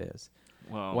know what it is.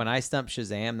 well, When I stump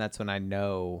Shazam, that's when I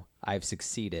know I've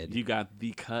succeeded. you got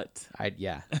the cut.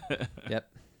 Yeah. Yep.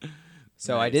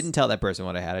 So I Nice. didn't tell that person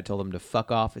what I had. I told them to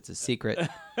fuck off. It's a secret.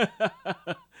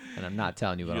 And I'm not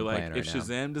telling you what You're I'm like, playing right if now.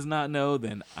 Shazam does not know,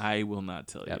 then I will not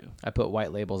tell Yep. you. I put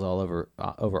white labels all over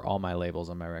all my labels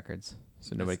on my records,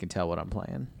 so nobody can tell what I'm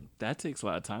playing. That takes a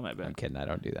lot of time, I bet. I'm kidding. I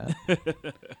don't do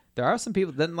that. There are some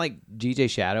people, then like DJ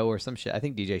Shadow or some shit. I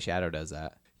think DJ Shadow does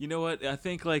that. You know what? I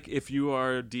think like if you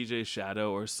are DJ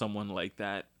Shadow or someone like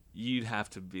that, you'd have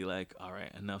to be like, all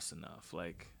right, enough's enough.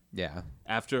 Like Yeah.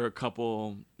 after a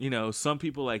couple, some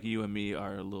people like you and me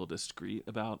are a little discreet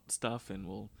about stuff and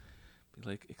will be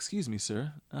like, excuse me,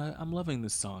 sir, I'm loving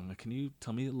this song. Can you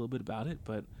tell me a little bit about it?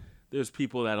 But there's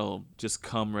people that'll just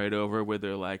come right over with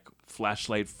their like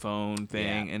flashlight phone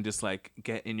thing Yeah. and just like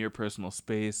get in your personal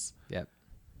space. Yep.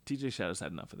 DJ Shadow's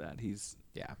had enough of that. He's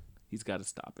got to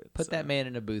stop it. Put so. that man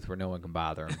in a booth where no one can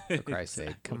bother him, for Christ's sake.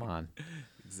 Exactly. Come on.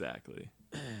 Exactly.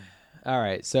 All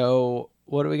right. So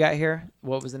what do we got here?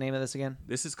 What was the name of this again?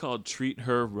 This is called Treat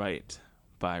Her Right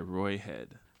by Roy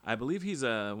Head. I believe he's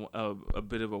a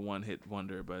bit of a one-hit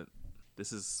wonder, but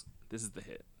this is the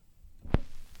hit.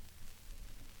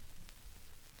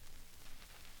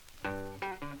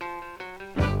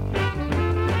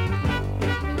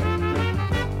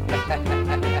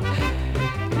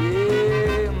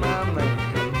 Yeah, my man.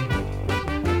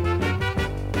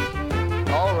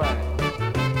 All right.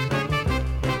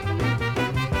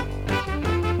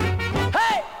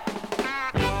 Hey!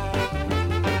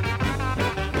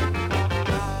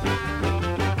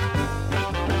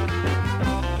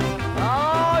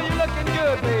 Oh, you're looking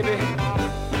good, baby.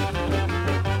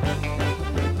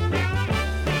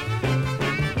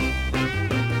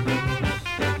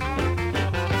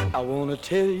 I wanna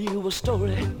tell you a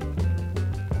story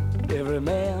every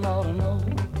man ought to know.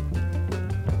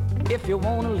 If you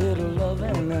want a little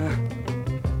loving,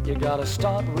 you gotta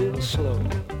start real slow.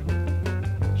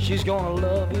 She's gonna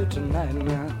love you tonight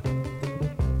now,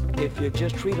 if you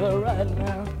just treat her right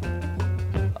now.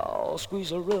 Oh,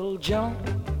 squeeze her real gentle,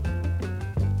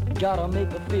 gotta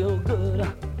make her feel good.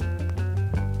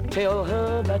 Tell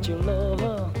her that you love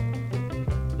her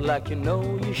like you know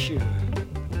you should.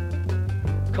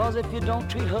 'Cause if you don't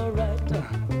treat her right,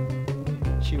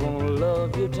 she won't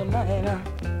love you tonight.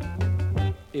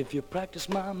 If you practice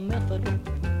my method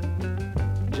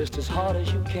just as hard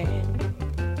as you can,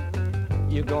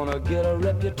 you're gonna get a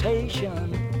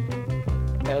reputation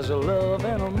as a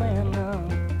loving a man.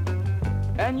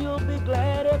 And you'll be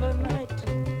glad every night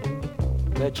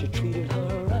that you treated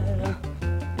her right.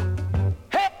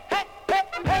 Hey, hey, hey,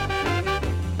 hey,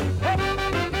 hey,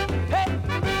 hey,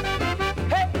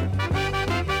 hey,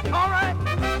 all right,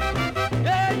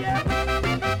 yeah, yeah,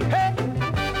 hey,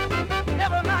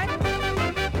 every night,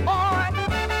 all right,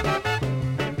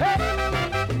 hey,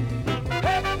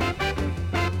 hey,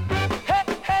 hey,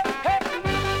 hey, hey,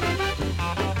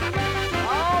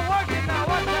 oh, work it now,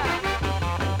 one time,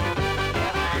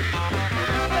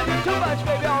 too much,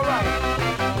 baby, all right,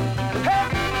 hey.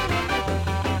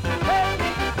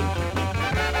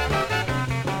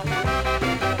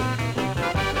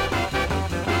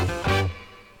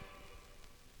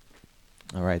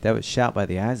 right. That was Shout by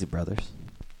the Isley Brothers.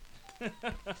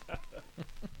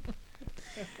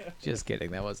 Just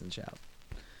kidding. That wasn't Shout.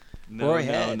 Roy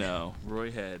Head. No.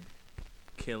 Roy Head.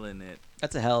 Killing it.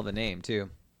 That's a hell of a name, too.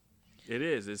 It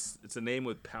is. It's a name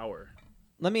with power.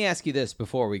 Let me ask you this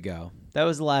before we go. That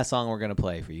was the last song we're going to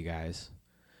play for you guys.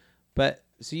 But,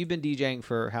 so you've been DJing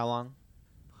for how long?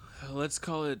 Let's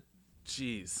call it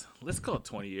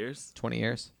 20 years. 20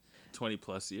 years? 20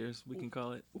 plus years, we can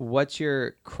call it. What's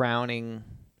your crowning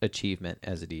achievement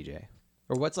as a DJ?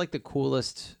 Or what's like the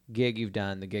coolest gig you've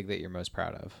done, the gig that you're most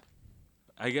proud of?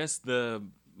 I guess the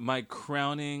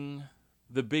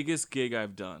biggest gig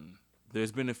I've done,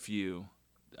 there's been a few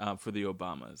for the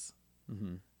Obamas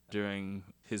during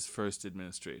his first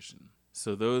administration.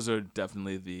 So those are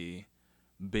definitely the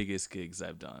biggest gigs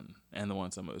I've done and the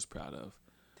ones I'm most proud of.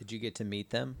 Did you get to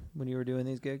meet them when you were doing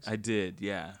these gigs? I did,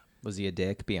 yeah. Was he a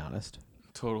dick? Be honest.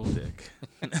 Total dick.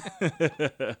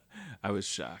 I was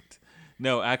shocked.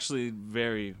 No, actually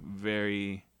very,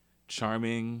 very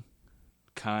charming,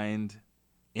 kind,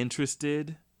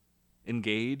 interested,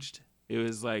 engaged. It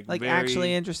was like very...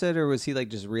 actually interested, or was he like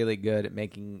just really good at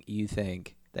making you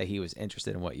think that he was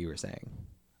interested in what you were saying?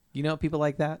 You know people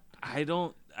like that? I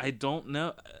don't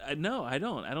know. No, I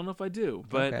don't. I don't know if I do.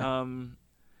 But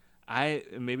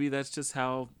maybe that's just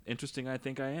how interesting I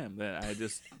think I am. That I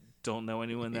just don't know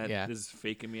anyone that is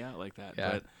faking me out like that.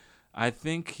 Yeah. But I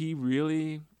think he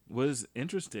really was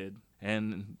interested.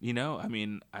 And, I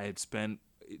mean, I had spent,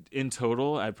 in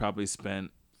total, I probably spent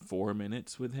 4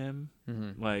 minutes with him,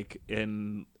 like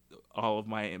in all of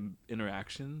my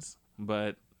interactions.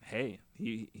 But hey,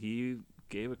 he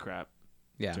gave a crap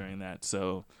during that.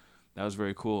 So that was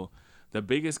very cool. The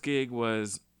biggest gig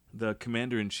was the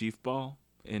Commander-in-Chief Ball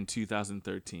in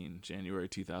 2013, January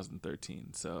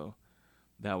 2013. So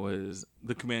that was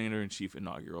the Commander-in-Chief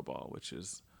inaugural ball, which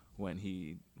is when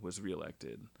he was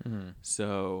reelected.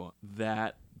 So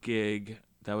that gig,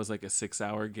 that was like a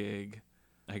 6-hour gig.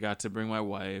 I got to bring my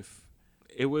wife.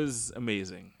 It was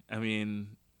amazing. I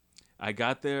mean, I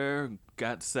got there,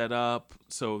 got set up.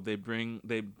 So they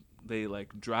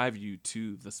like drive you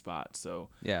to the spot. So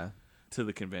to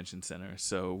the convention center.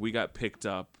 So we got picked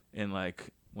up in like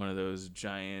one of those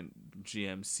giant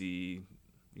GMC,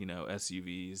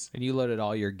 SUVs. And you loaded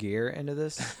all your gear into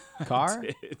this car?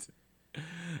 I did.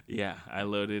 Yeah, I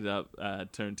loaded up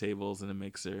turntables and a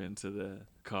mixer into the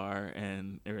car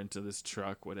or into this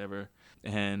truck, whatever.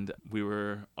 And we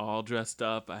were all dressed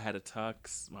up. I had a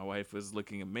tux. My wife was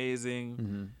looking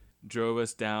amazing. Drove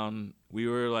us down. We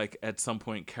were like at some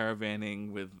point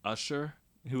caravanning with Usher,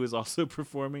 who was also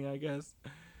performing, I guess.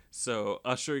 So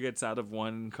Usher gets out of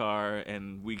one car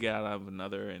and we get out of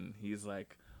another, and he's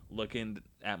like looking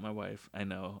at my wife. I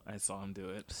know. I saw him do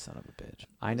it. Son of a bitch.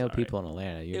 I know people in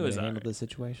Atlanta. You able to handle the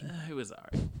situation? It was all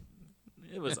right.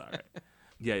 It was all right.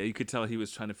 Yeah, you could tell he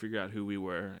was trying to figure out who we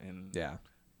were, and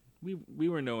we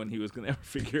were knowing he was going to ever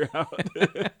figure out.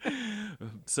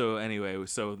 So anyway,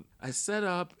 I set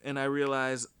up and I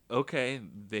realized, okay,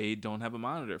 they don't have a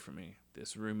monitor for me.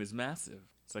 This room is massive.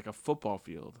 It's like a football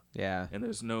field. Yeah. And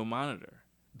there's no monitor.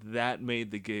 That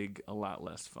made the gig a lot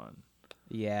less fun.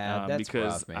 Yeah, that's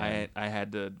because rough, man. I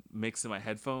had to mix in my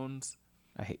headphones.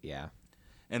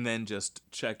 And then just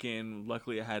check in.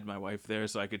 Luckily, I had my wife there,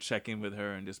 so I could check in with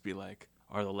her and just be like,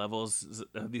 are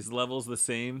these levels the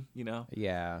same?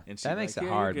 Yeah. And that makes it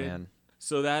hard, man.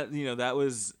 So that that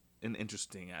was an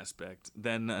interesting aspect.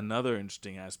 Then another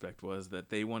interesting aspect was that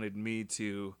they wanted me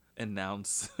to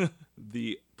announce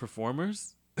the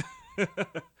performers.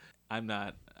 I'm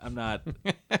not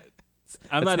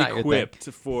equipped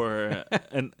for,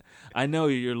 and I know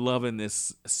you're loving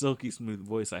this silky smooth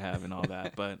voice I have and all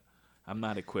that, but I'm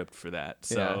not equipped for that.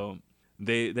 So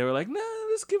they were like, no,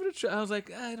 let's give it a try. I was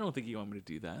like, I don't think you want me to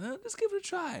do that. Let's give it a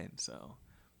try. And so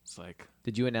it's like,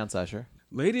 did you announce Usher?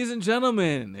 Ladies and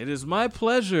gentlemen, it is my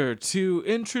pleasure to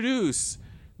introduce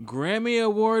Grammy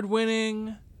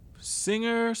Award-winning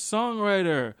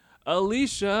singer-songwriter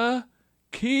Alicia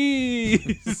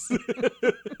Keys.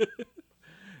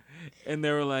 And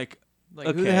they were like,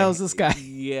 okay, who the hell is this guy?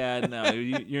 Yeah, no,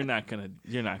 you're not gonna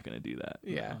do that.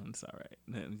 Yeah, no, it's all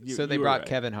right. So they brought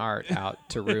Kevin Hart out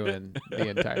to ruin the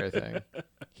entire thing.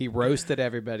 He roasted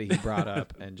everybody he brought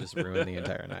up and just ruined the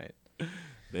entire night.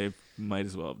 They might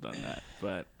as well have done that,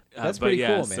 but that's pretty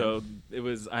cool, man. So it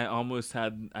was. I almost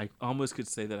could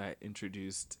say that I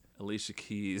introduced Alicia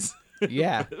Keys.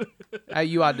 Yeah,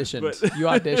 you auditioned. You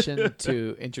auditioned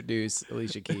to introduce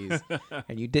Alicia Keys,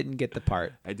 and you didn't get the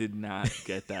part. I did not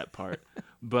get that part,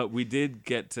 but we did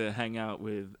get to hang out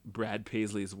with Brad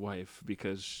Paisley's wife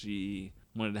because she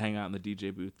wanted to hang out in the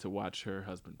DJ booth to watch her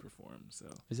husband perform. So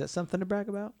is that something to brag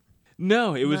about?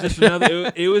 No, it was just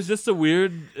another. It was just a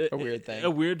weird thing. A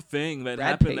weird thing that Brad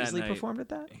happened Paisley that night. performed at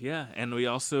that? Yeah, and we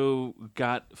also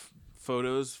got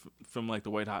photos from like the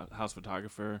White House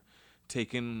photographer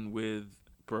taken with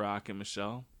Barack and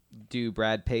Michelle. Do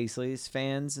Brad Paisley's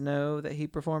fans know that he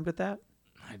performed at that?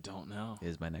 I don't know.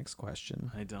 Is my next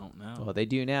question. I don't know. Well, they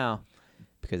do now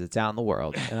because it's out in the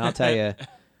world. And I'll tell you,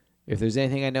 if there's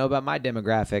anything I know about my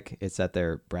demographic, it's that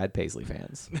they're Brad Paisley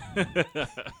fans.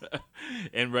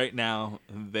 And right now,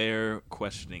 they're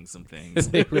questioning some things.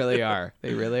 They really are.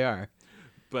 They really are.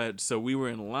 But so we were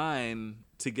in line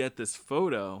to get this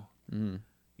photo.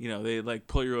 You know, they like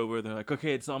pull you over. They're like,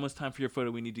 okay, it's almost time for your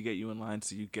photo. We need to get you in line.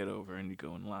 So you get over and you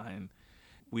go in line.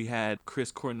 We had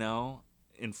Chris Cornell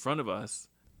in front of us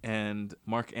and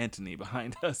Mark Antony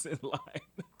behind us in line.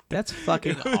 That's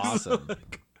fucking awesome.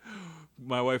 Like,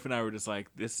 my wife and I were just like,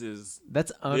 this is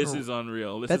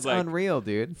unreal. That's unreal,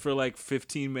 dude. For like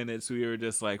 15 minutes, we were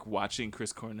just like watching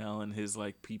Chris Cornell and his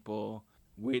like people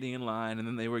waiting in line, and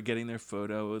then they were getting their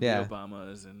photo with the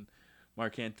Obamas, and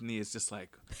Mark Antony is just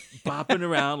like bopping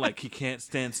around like he can't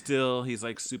stand still. He's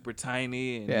like super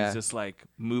tiny, and he's just like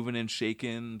moving and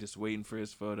shaking, just waiting for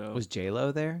his photo. Was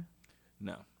J-Lo there?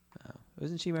 No. Oh.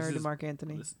 Wasn't she married to Mark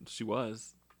Antony? She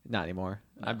was. Not anymore.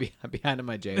 No. I'm behind on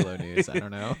my J-Lo news. I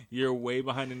don't know. You're way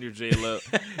behind in your J-Lo.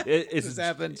 This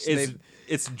happens.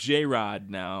 It's J-Rod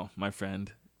now, my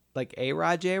friend. Like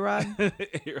A-Rod, J-Rod?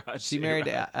 A-Rod, she married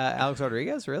Alex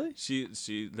Rodriguez, really?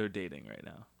 They're dating right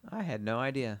now. I had no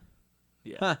idea.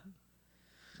 Yeah. Huh.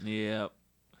 Yep.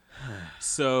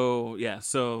 So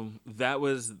that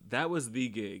was the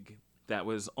gig. That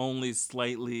was only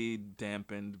slightly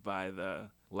dampened by the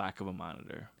lack of a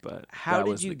monitor. But how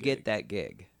did you get that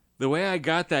gig? The way I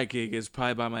got that gig is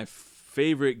probably by my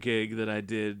favorite gig that I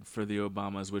did for the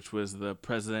Obamas, which was the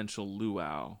presidential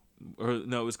luau. Or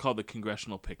no, it was called the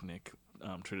Congressional Picnic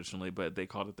traditionally, but they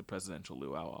called it the presidential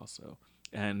luau also.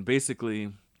 And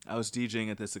basically, I was DJing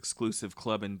at this exclusive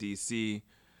club in D.C.,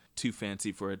 too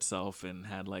fancy for itself, and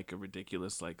had like a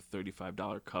ridiculous like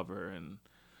 $35 cover and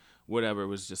whatever. It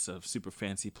was just a super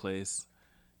fancy place.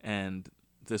 And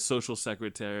the social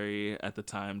secretary at the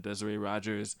time, Desiree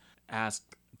Rogers,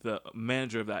 asked the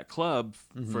manager of that club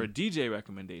for a DJ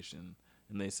recommendation,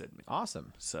 and they said me.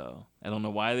 Awesome. So I don't know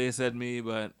why they said me,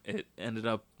 but it ended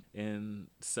up in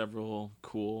several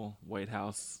cool White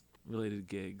House related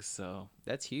gigs. So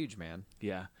that's huge, man.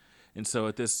 Yeah. And so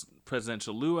at this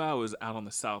presidential luau, I was out on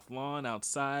the South Lawn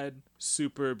outside,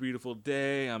 super beautiful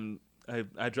day.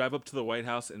 I drive up to the White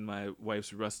House in my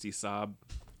wife's rusty Saab.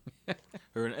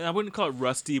 I wouldn't call it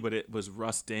rusty, but it was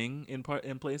rusting in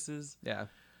places. Yeah.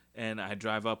 And I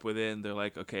drive up with it, and they're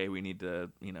like, okay, we need to,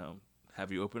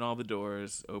 have you open all the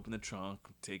doors, open the trunk,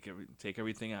 take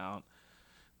everything out.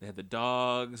 They had the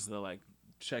dogs, they're like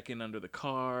checking under the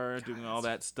car, doing all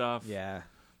that stuff. Yeah.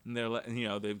 And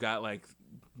they're they've got like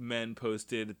men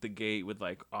posted at the gate with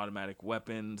like automatic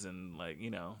weapons and like,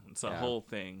 it's a whole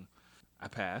thing. I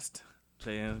passed.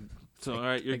 So all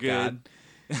right, you're good.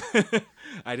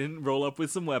 I didn't roll up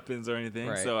with some weapons or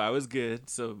anything, so I was good.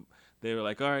 So they were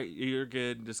like, all right, you're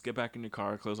good. Just get back in your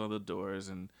car, close all the doors,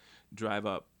 and drive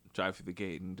through the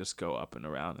gate and just go up and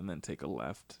around and then take a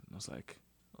left. And I was like,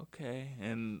 okay.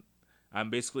 And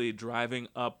I'm basically driving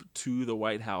up to the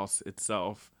White House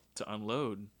itself to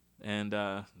unload. And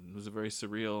it was a very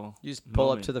surreal You just pull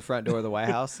up to the front door of the White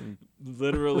House and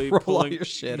literally roll pulling all your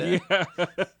shit in. Yeah.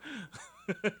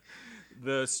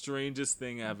 The strangest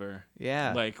thing ever.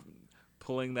 Yeah. Like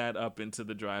pulling that up into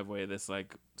the driveway, this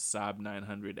like Saab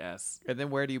 900S. And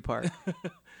then where do you park?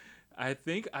 I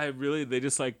think they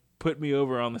just like put me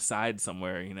over on the side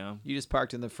somewhere, You just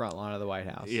parked in the front lawn of the White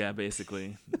House. Yeah,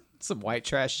 basically. Some white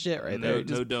trash shit right there.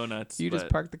 No donuts. You just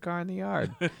parked the car in the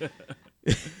yard.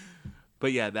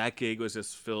 But yeah, that gig was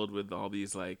just filled with all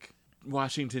these like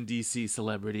Washington D.C.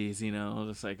 celebrities,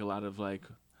 just like a lot of like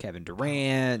Kevin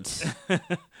Durant,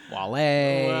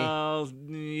 Wale. Well,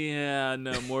 yeah,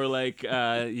 no, more like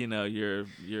your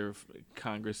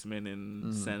congressmen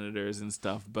and senators and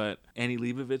stuff. But Annie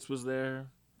Leibovitz was there.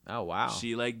 Oh wow,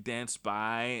 she like danced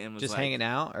by and was just like, hanging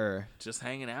out, or just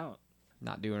hanging out,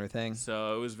 not doing her thing.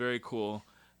 So it was very cool.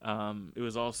 It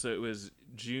was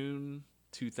June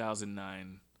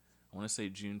 2009. I want to say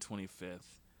June 25th,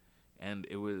 and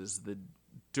it was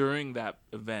during that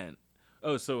event.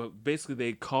 Oh, so basically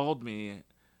they called me,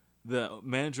 the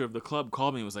manager of the club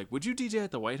called me and was like, would you DJ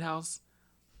at the White House?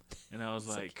 And I was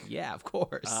like, yeah, of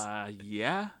course.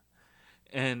 Yeah.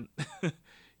 And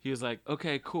he was like,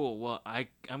 okay, cool. Well, I'm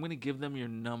going to give them your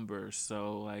number.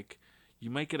 So like, you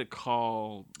might get a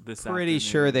call this afternoon. Pretty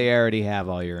sure they already have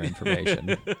all your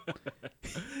information.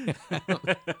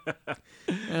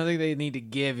 I don't think they need to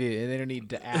give you. They don't need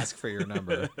to ask for your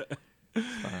number.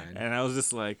 Fine. And I was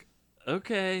just like,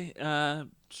 okay,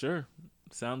 sure,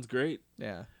 sounds great.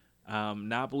 Yeah.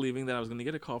 Not believing that I was going to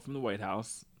get a call from the White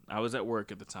House. I was at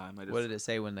work at the time. What did it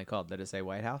say when they called? Did it say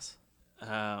White House?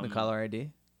 The The caller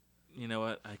ID? You know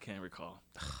what? I can't recall.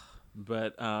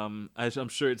 But I'm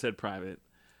sure it said private.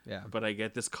 Yeah. But I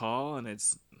get this call, and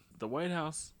it's the White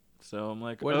House. So I'm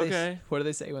like, What okay. What do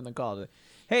they say when they call?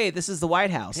 Hey, this is the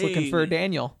White House Hey. looking for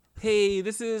Daniel. Hey,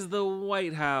 this is the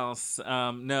White House.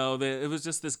 No, it was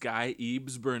just this guy,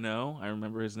 Ebes Burnett. I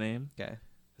remember his name. Okay.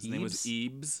 His name was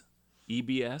Ebes,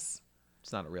 EBS.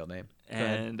 It's not a real name. Go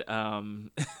And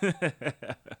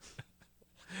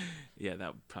yeah,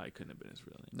 that probably couldn't have been his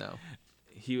real name. No.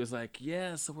 He was like,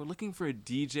 yeah, so we're looking for a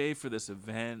DJ for this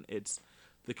event. It's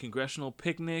the Congressional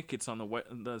Picnic. It's on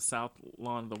the South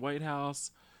Lawn of the White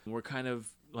House. We're kind of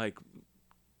like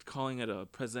calling it a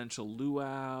presidential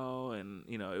luau. And,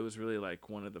 you know, it was really like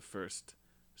one of the first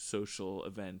social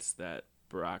events that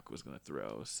Barack was going to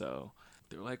throw. So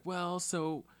they were like, well,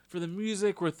 so for the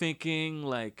music, we're thinking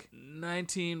like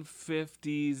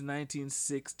 1950s,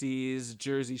 1960s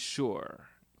Jersey Shore.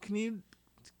 Do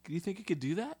you think you could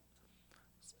do that?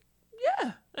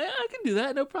 Yeah, I can do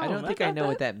that. No I problem. don't think I know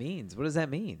what that means. What does that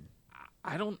mean?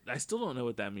 I still don't know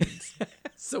what that means.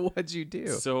 So what'd you do?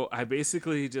 So I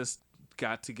basically just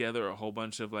got together a whole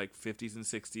bunch of like 50s and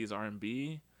 60s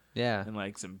R&B Yeah. and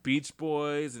like some Beach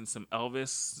Boys and some Elvis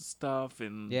stuff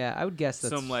and Yeah, I would guess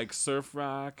that's some like surf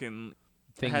rock and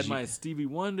I things had you- my Stevie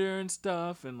Wonder and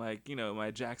stuff and like, you know,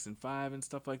 my Jackson 5 and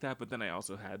stuff like that. But then I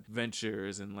also had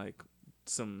Ventures and like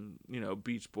some, you know,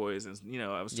 Beach Boys and, you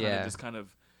know, I was trying to just kind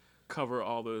of cover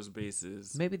all those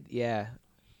bases. maybe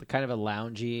the kind of a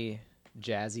loungy,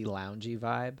 jazzy, loungy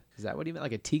vibe. Is that what you meant?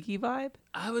 Like a tiki vibe?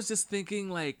 I was just thinking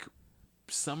like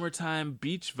summertime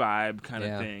beach vibe kind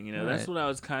Yeah. of thing. You know, All that's right. what I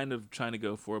was kind of trying to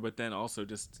go for. But then also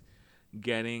just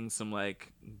getting some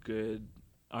like good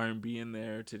R&B in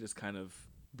there to just kind of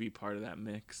be part of that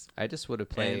mix. I just would have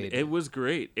And played. it was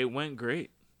great. It went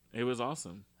great. It was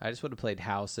awesome. I just would have played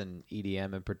house and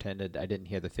EDM and pretended I didn't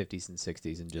hear the 50s and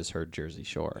 60s and just heard Jersey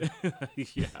Shore.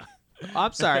 Yeah.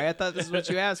 I'm sorry. I thought this is what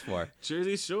you asked for.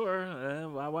 Jersey Shore.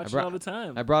 I watch it all the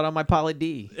time. I brought on my Polly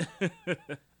D.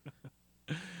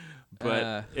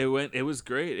 But it was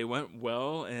great. It went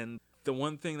well. And the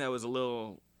one thing that was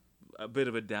a bit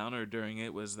of a downer during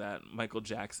it was that Michael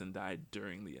Jackson died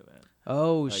during the event.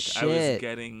 Oh, Like shit.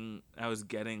 I was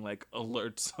getting like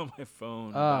alerts on my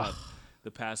phone about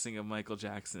the passing of Michael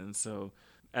Jackson. So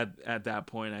at that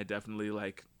point, I definitely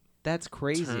like That's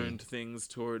crazy. turned things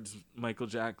towards Michael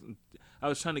Jackson. I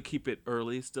was trying to keep it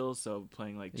early still, so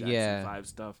playing like Jackson Yeah. 5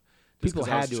 stuff. just People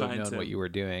 'cause I was had to have trying known what you were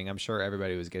doing. I'm sure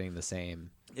everybody was getting the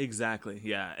same. Exactly.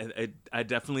 Yeah. I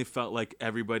definitely felt like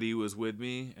everybody was with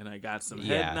me, and I got some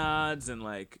Yeah. head nods, and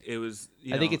like it was.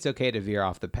 I think it's okay to veer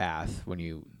off the path when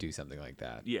you do something like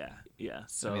that. Yeah. Yeah.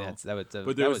 So. I mean,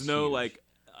 but there was was no huge. like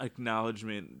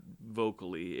acknowledgement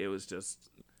vocally. It was just.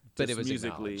 But it was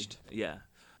musically. acknowledged. Yeah.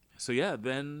 So yeah.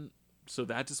 So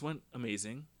that just went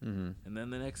amazing. Mm-hmm. And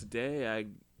then the next day,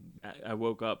 I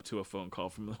woke up to a phone call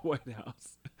from the White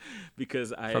House because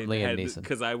From Liam Neeson.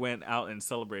 because I went out and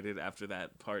celebrated after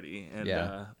that party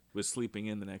and was sleeping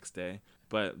in the next day.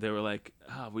 But they were like,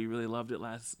 we really loved it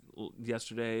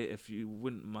yesterday. If you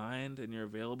wouldn't mind and you're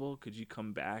available, could you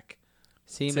come back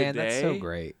See, man, that's so today?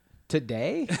 great.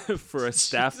 Today? for a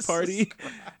staff Jesus party?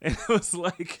 And I was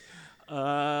like,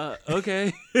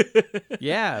 okay.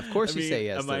 Yeah, of course I you say mean,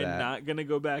 yes am to I that. not going to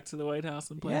go back to the White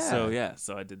House and play? Yeah.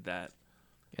 So I did that.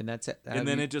 And that's it. And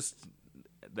then it just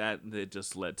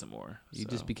led to more. You So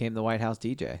just became the White House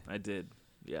DJ. I did.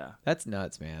 Yeah. That's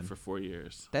nuts, man. For 4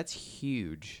 years. That's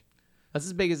huge. That's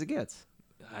as big as it gets.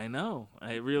 I know.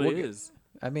 It really Well, is.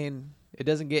 I mean, it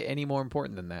doesn't get any more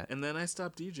important than that. And then I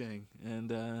stopped DJing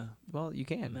and Well, you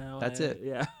can. now That's I- it.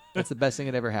 Yeah. That's the best thing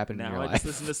that ever happened in Now your I life.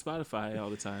 just listen to Spotify all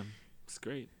the time. It's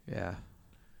great. Yeah.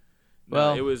 No,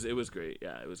 Well- it was great.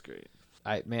 Yeah, it was great.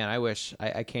 I wish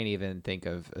I can't even think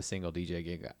of a single DJ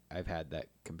gig I've had that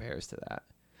compares to that.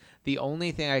 The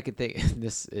only thing I could think,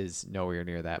 this is nowhere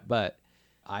near that, but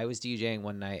I was DJing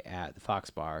one night at the Fox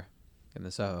Bar in the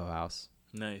Soho House,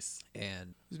 Nice. and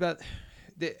it was about.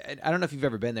 I don't know if you've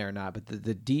ever been there or not, but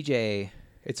the DJ,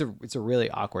 it's a really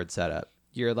awkward setup.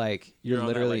 You're You're on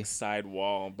literally that, like, side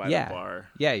wall by yeah, the bar.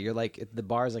 Yeah, you're like the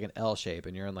bar's like an L shape,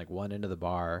 and you're on like one end of the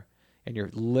bar, and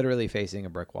you're literally facing a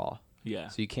brick wall. Yeah.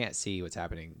 So you can't see what's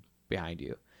happening behind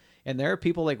you. And there are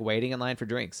people like waiting in line for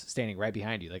drinks, standing right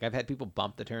behind you. Like I've had people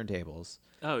bump the turntables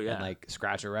Oh yeah. and like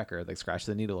scratch a record, like scratch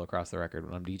the needle across the record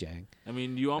when I'm DJing. I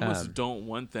mean, you almost don't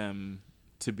want them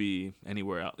to be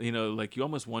anywhere else. You know, like you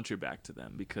almost want your back to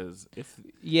them because if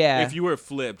you were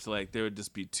flipped, like there would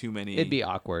just be too many. It'd be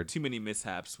awkward. Too many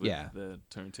mishaps with the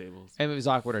turntables. And it was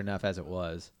awkward enough as it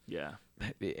was. Yeah.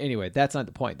 Anyway, that's not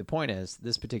the point. The point is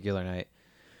this particular night.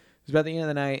 It was about the end of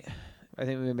the night. I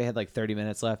think we maybe had like 30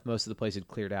 minutes left. Most of the place had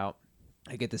cleared out.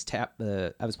 I get this tap.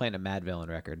 I was playing a Mad Villain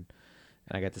record,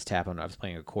 and I got this tap on. I was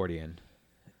playing accordion.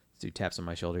 This dude taps on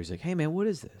my shoulder. He's like, "Hey man, what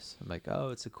is this?" I'm like, "Oh,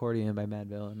 it's Accordion by Mad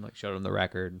Villain." Like, showed him the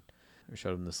record, or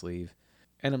showed him the sleeve,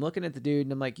 and I'm looking at the dude,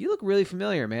 and I'm like, "You look really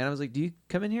familiar, man." I was like, "Do you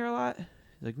come in here a lot?" He's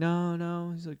like,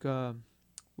 "No." He's like,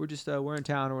 "We're just we're in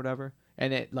town or whatever."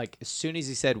 And it like as soon as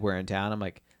he said we're in town, I'm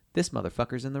like, "This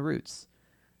motherfucker's in the Roots.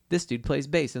 This dude plays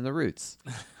bass in the Roots."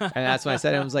 And that's when I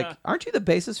said, I was like, "Aren't you the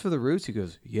bassist for the Roots?" He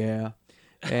goes, "Yeah."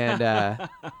 And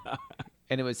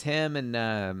and it was him and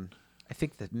I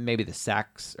think that maybe the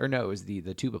sax, or no, it was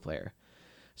the tuba player.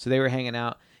 So they were hanging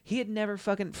out. He had never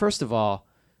fucking, first of all,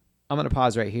 I'm going to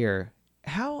pause right here.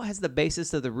 How has the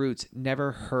bassist of the Roots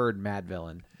never heard Mad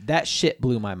Villain? That shit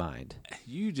blew my mind.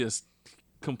 You just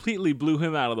completely blew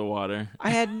him out of the water.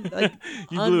 I had like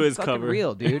you blew his cover.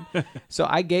 Real, dude. So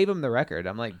I gave him the record.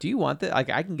 I'm like, "Do you want this? Like,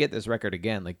 I can get this record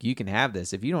again. Like, you can have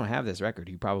this. If you don't have this record,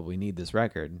 you probably need this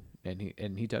record."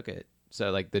 And he took it.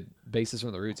 So like the bassist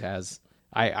from the Roots has.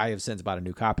 I have since bought a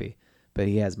new copy, but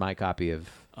he has my copy of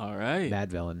All right.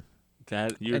 Mad Villain.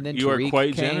 You are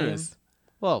quite generous.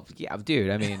 Well, yeah, dude.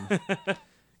 I mean,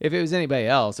 if it was anybody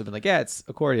else, I'd been like, "Yeah, it's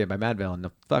Accordion by Mad Villain.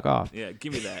 No, fuck off." Yeah,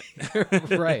 give me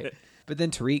that. Right. But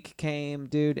then Tariq came,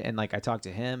 dude, and like I talked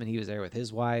to him, and he was there with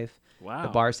his wife. Wow. The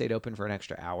bar stayed open for an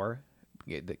extra hour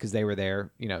because they were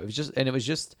there. You know, it was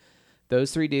just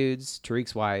those three dudes,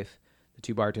 Tariq's wife, the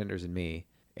two bartenders, and me.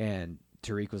 And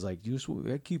Tariq was like, "You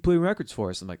keep playing records for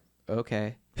us." I'm like,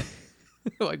 "Okay."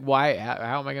 Like, why?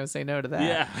 How am I going to say no to that?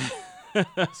 Yeah.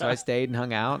 So I stayed and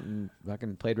hung out and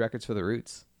fucking played records for the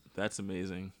Roots. That's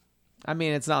amazing. I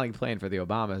mean, it's not like playing for the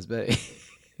Obamas, but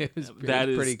it was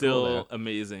pretty still cool,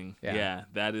 amazing. Yeah,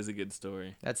 that is a good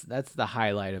story. That's the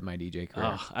highlight of my DJ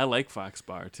career. Oh, I like Fox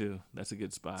Bar too. That's a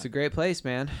good spot. It's a great place,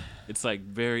 man. It's like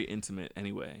very intimate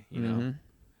anyway, you know?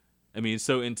 I mean, it's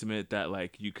so intimate that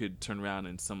like you could turn around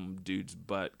and some dude's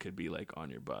butt could be like on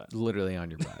your butt. Literally on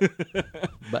your butt.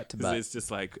 Butt to butt. It's just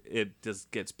like, it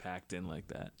just gets packed in like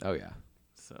that. Oh, yeah.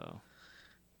 So.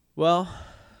 Well,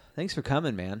 thanks for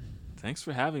coming, man. Thanks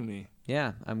for having me.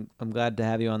 Yeah, I'm glad to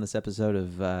have you on this episode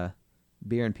of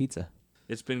Beer and Pizza.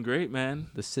 It's been great, man.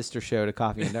 The sister show to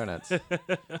Coffee and Donuts.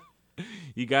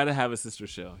 You got to have a sister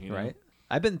show, you know? Right?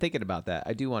 I've been thinking about that.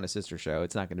 I do want a sister show.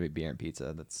 It's not going to be Beer and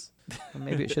Pizza.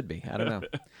 Maybe it should be. I don't know.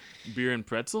 Beer and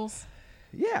pretzels?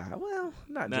 Yeah, well,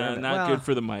 not good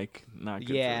for the mic. Not good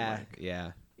for the mic.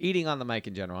 Yeah. Eating on the mic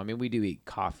in general. I mean, we do eat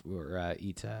coffee or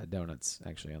eat donuts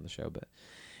actually on the show, but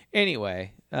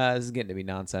anyway, this is getting to be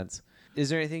nonsense. Is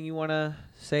there anything you want to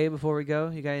say before we go?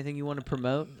 You got anything you want to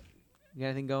promote? You got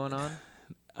anything going on?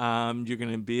 You're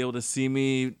going to be able to see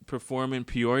me perform in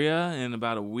Peoria in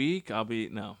about a week. I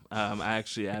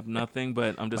actually have nothing,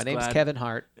 but I'm just glad. My name's Kevin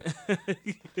Hart.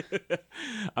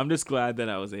 I'm just glad that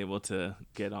I was able to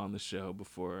get on the show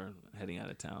before heading out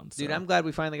of town. So. Dude, I'm glad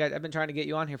we finally I've been trying to get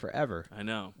you on here forever. I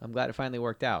know. I'm glad it finally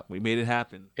worked out. We made it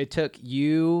happen. It took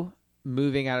you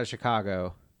moving out of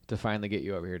Chicago to finally get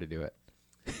you over here to do it.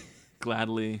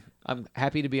 Gladly. I'm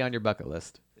happy to be on your bucket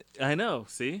list. I know.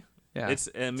 See? Yeah, it's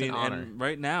an honor. And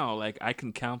right now, like I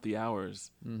can count the hours.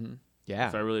 Mm-hmm. Yeah,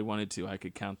 if I really wanted to, I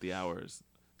could count the hours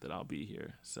that I'll be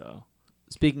here. So,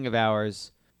 speaking of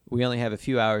hours, we only have a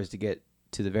few hours to get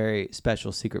to the very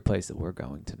special secret place that we're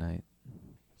going tonight.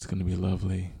 It's gonna be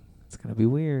lovely. It's gonna be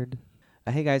weird.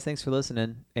 Hey guys, thanks for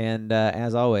listening, and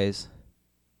as always,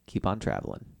 keep on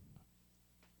traveling.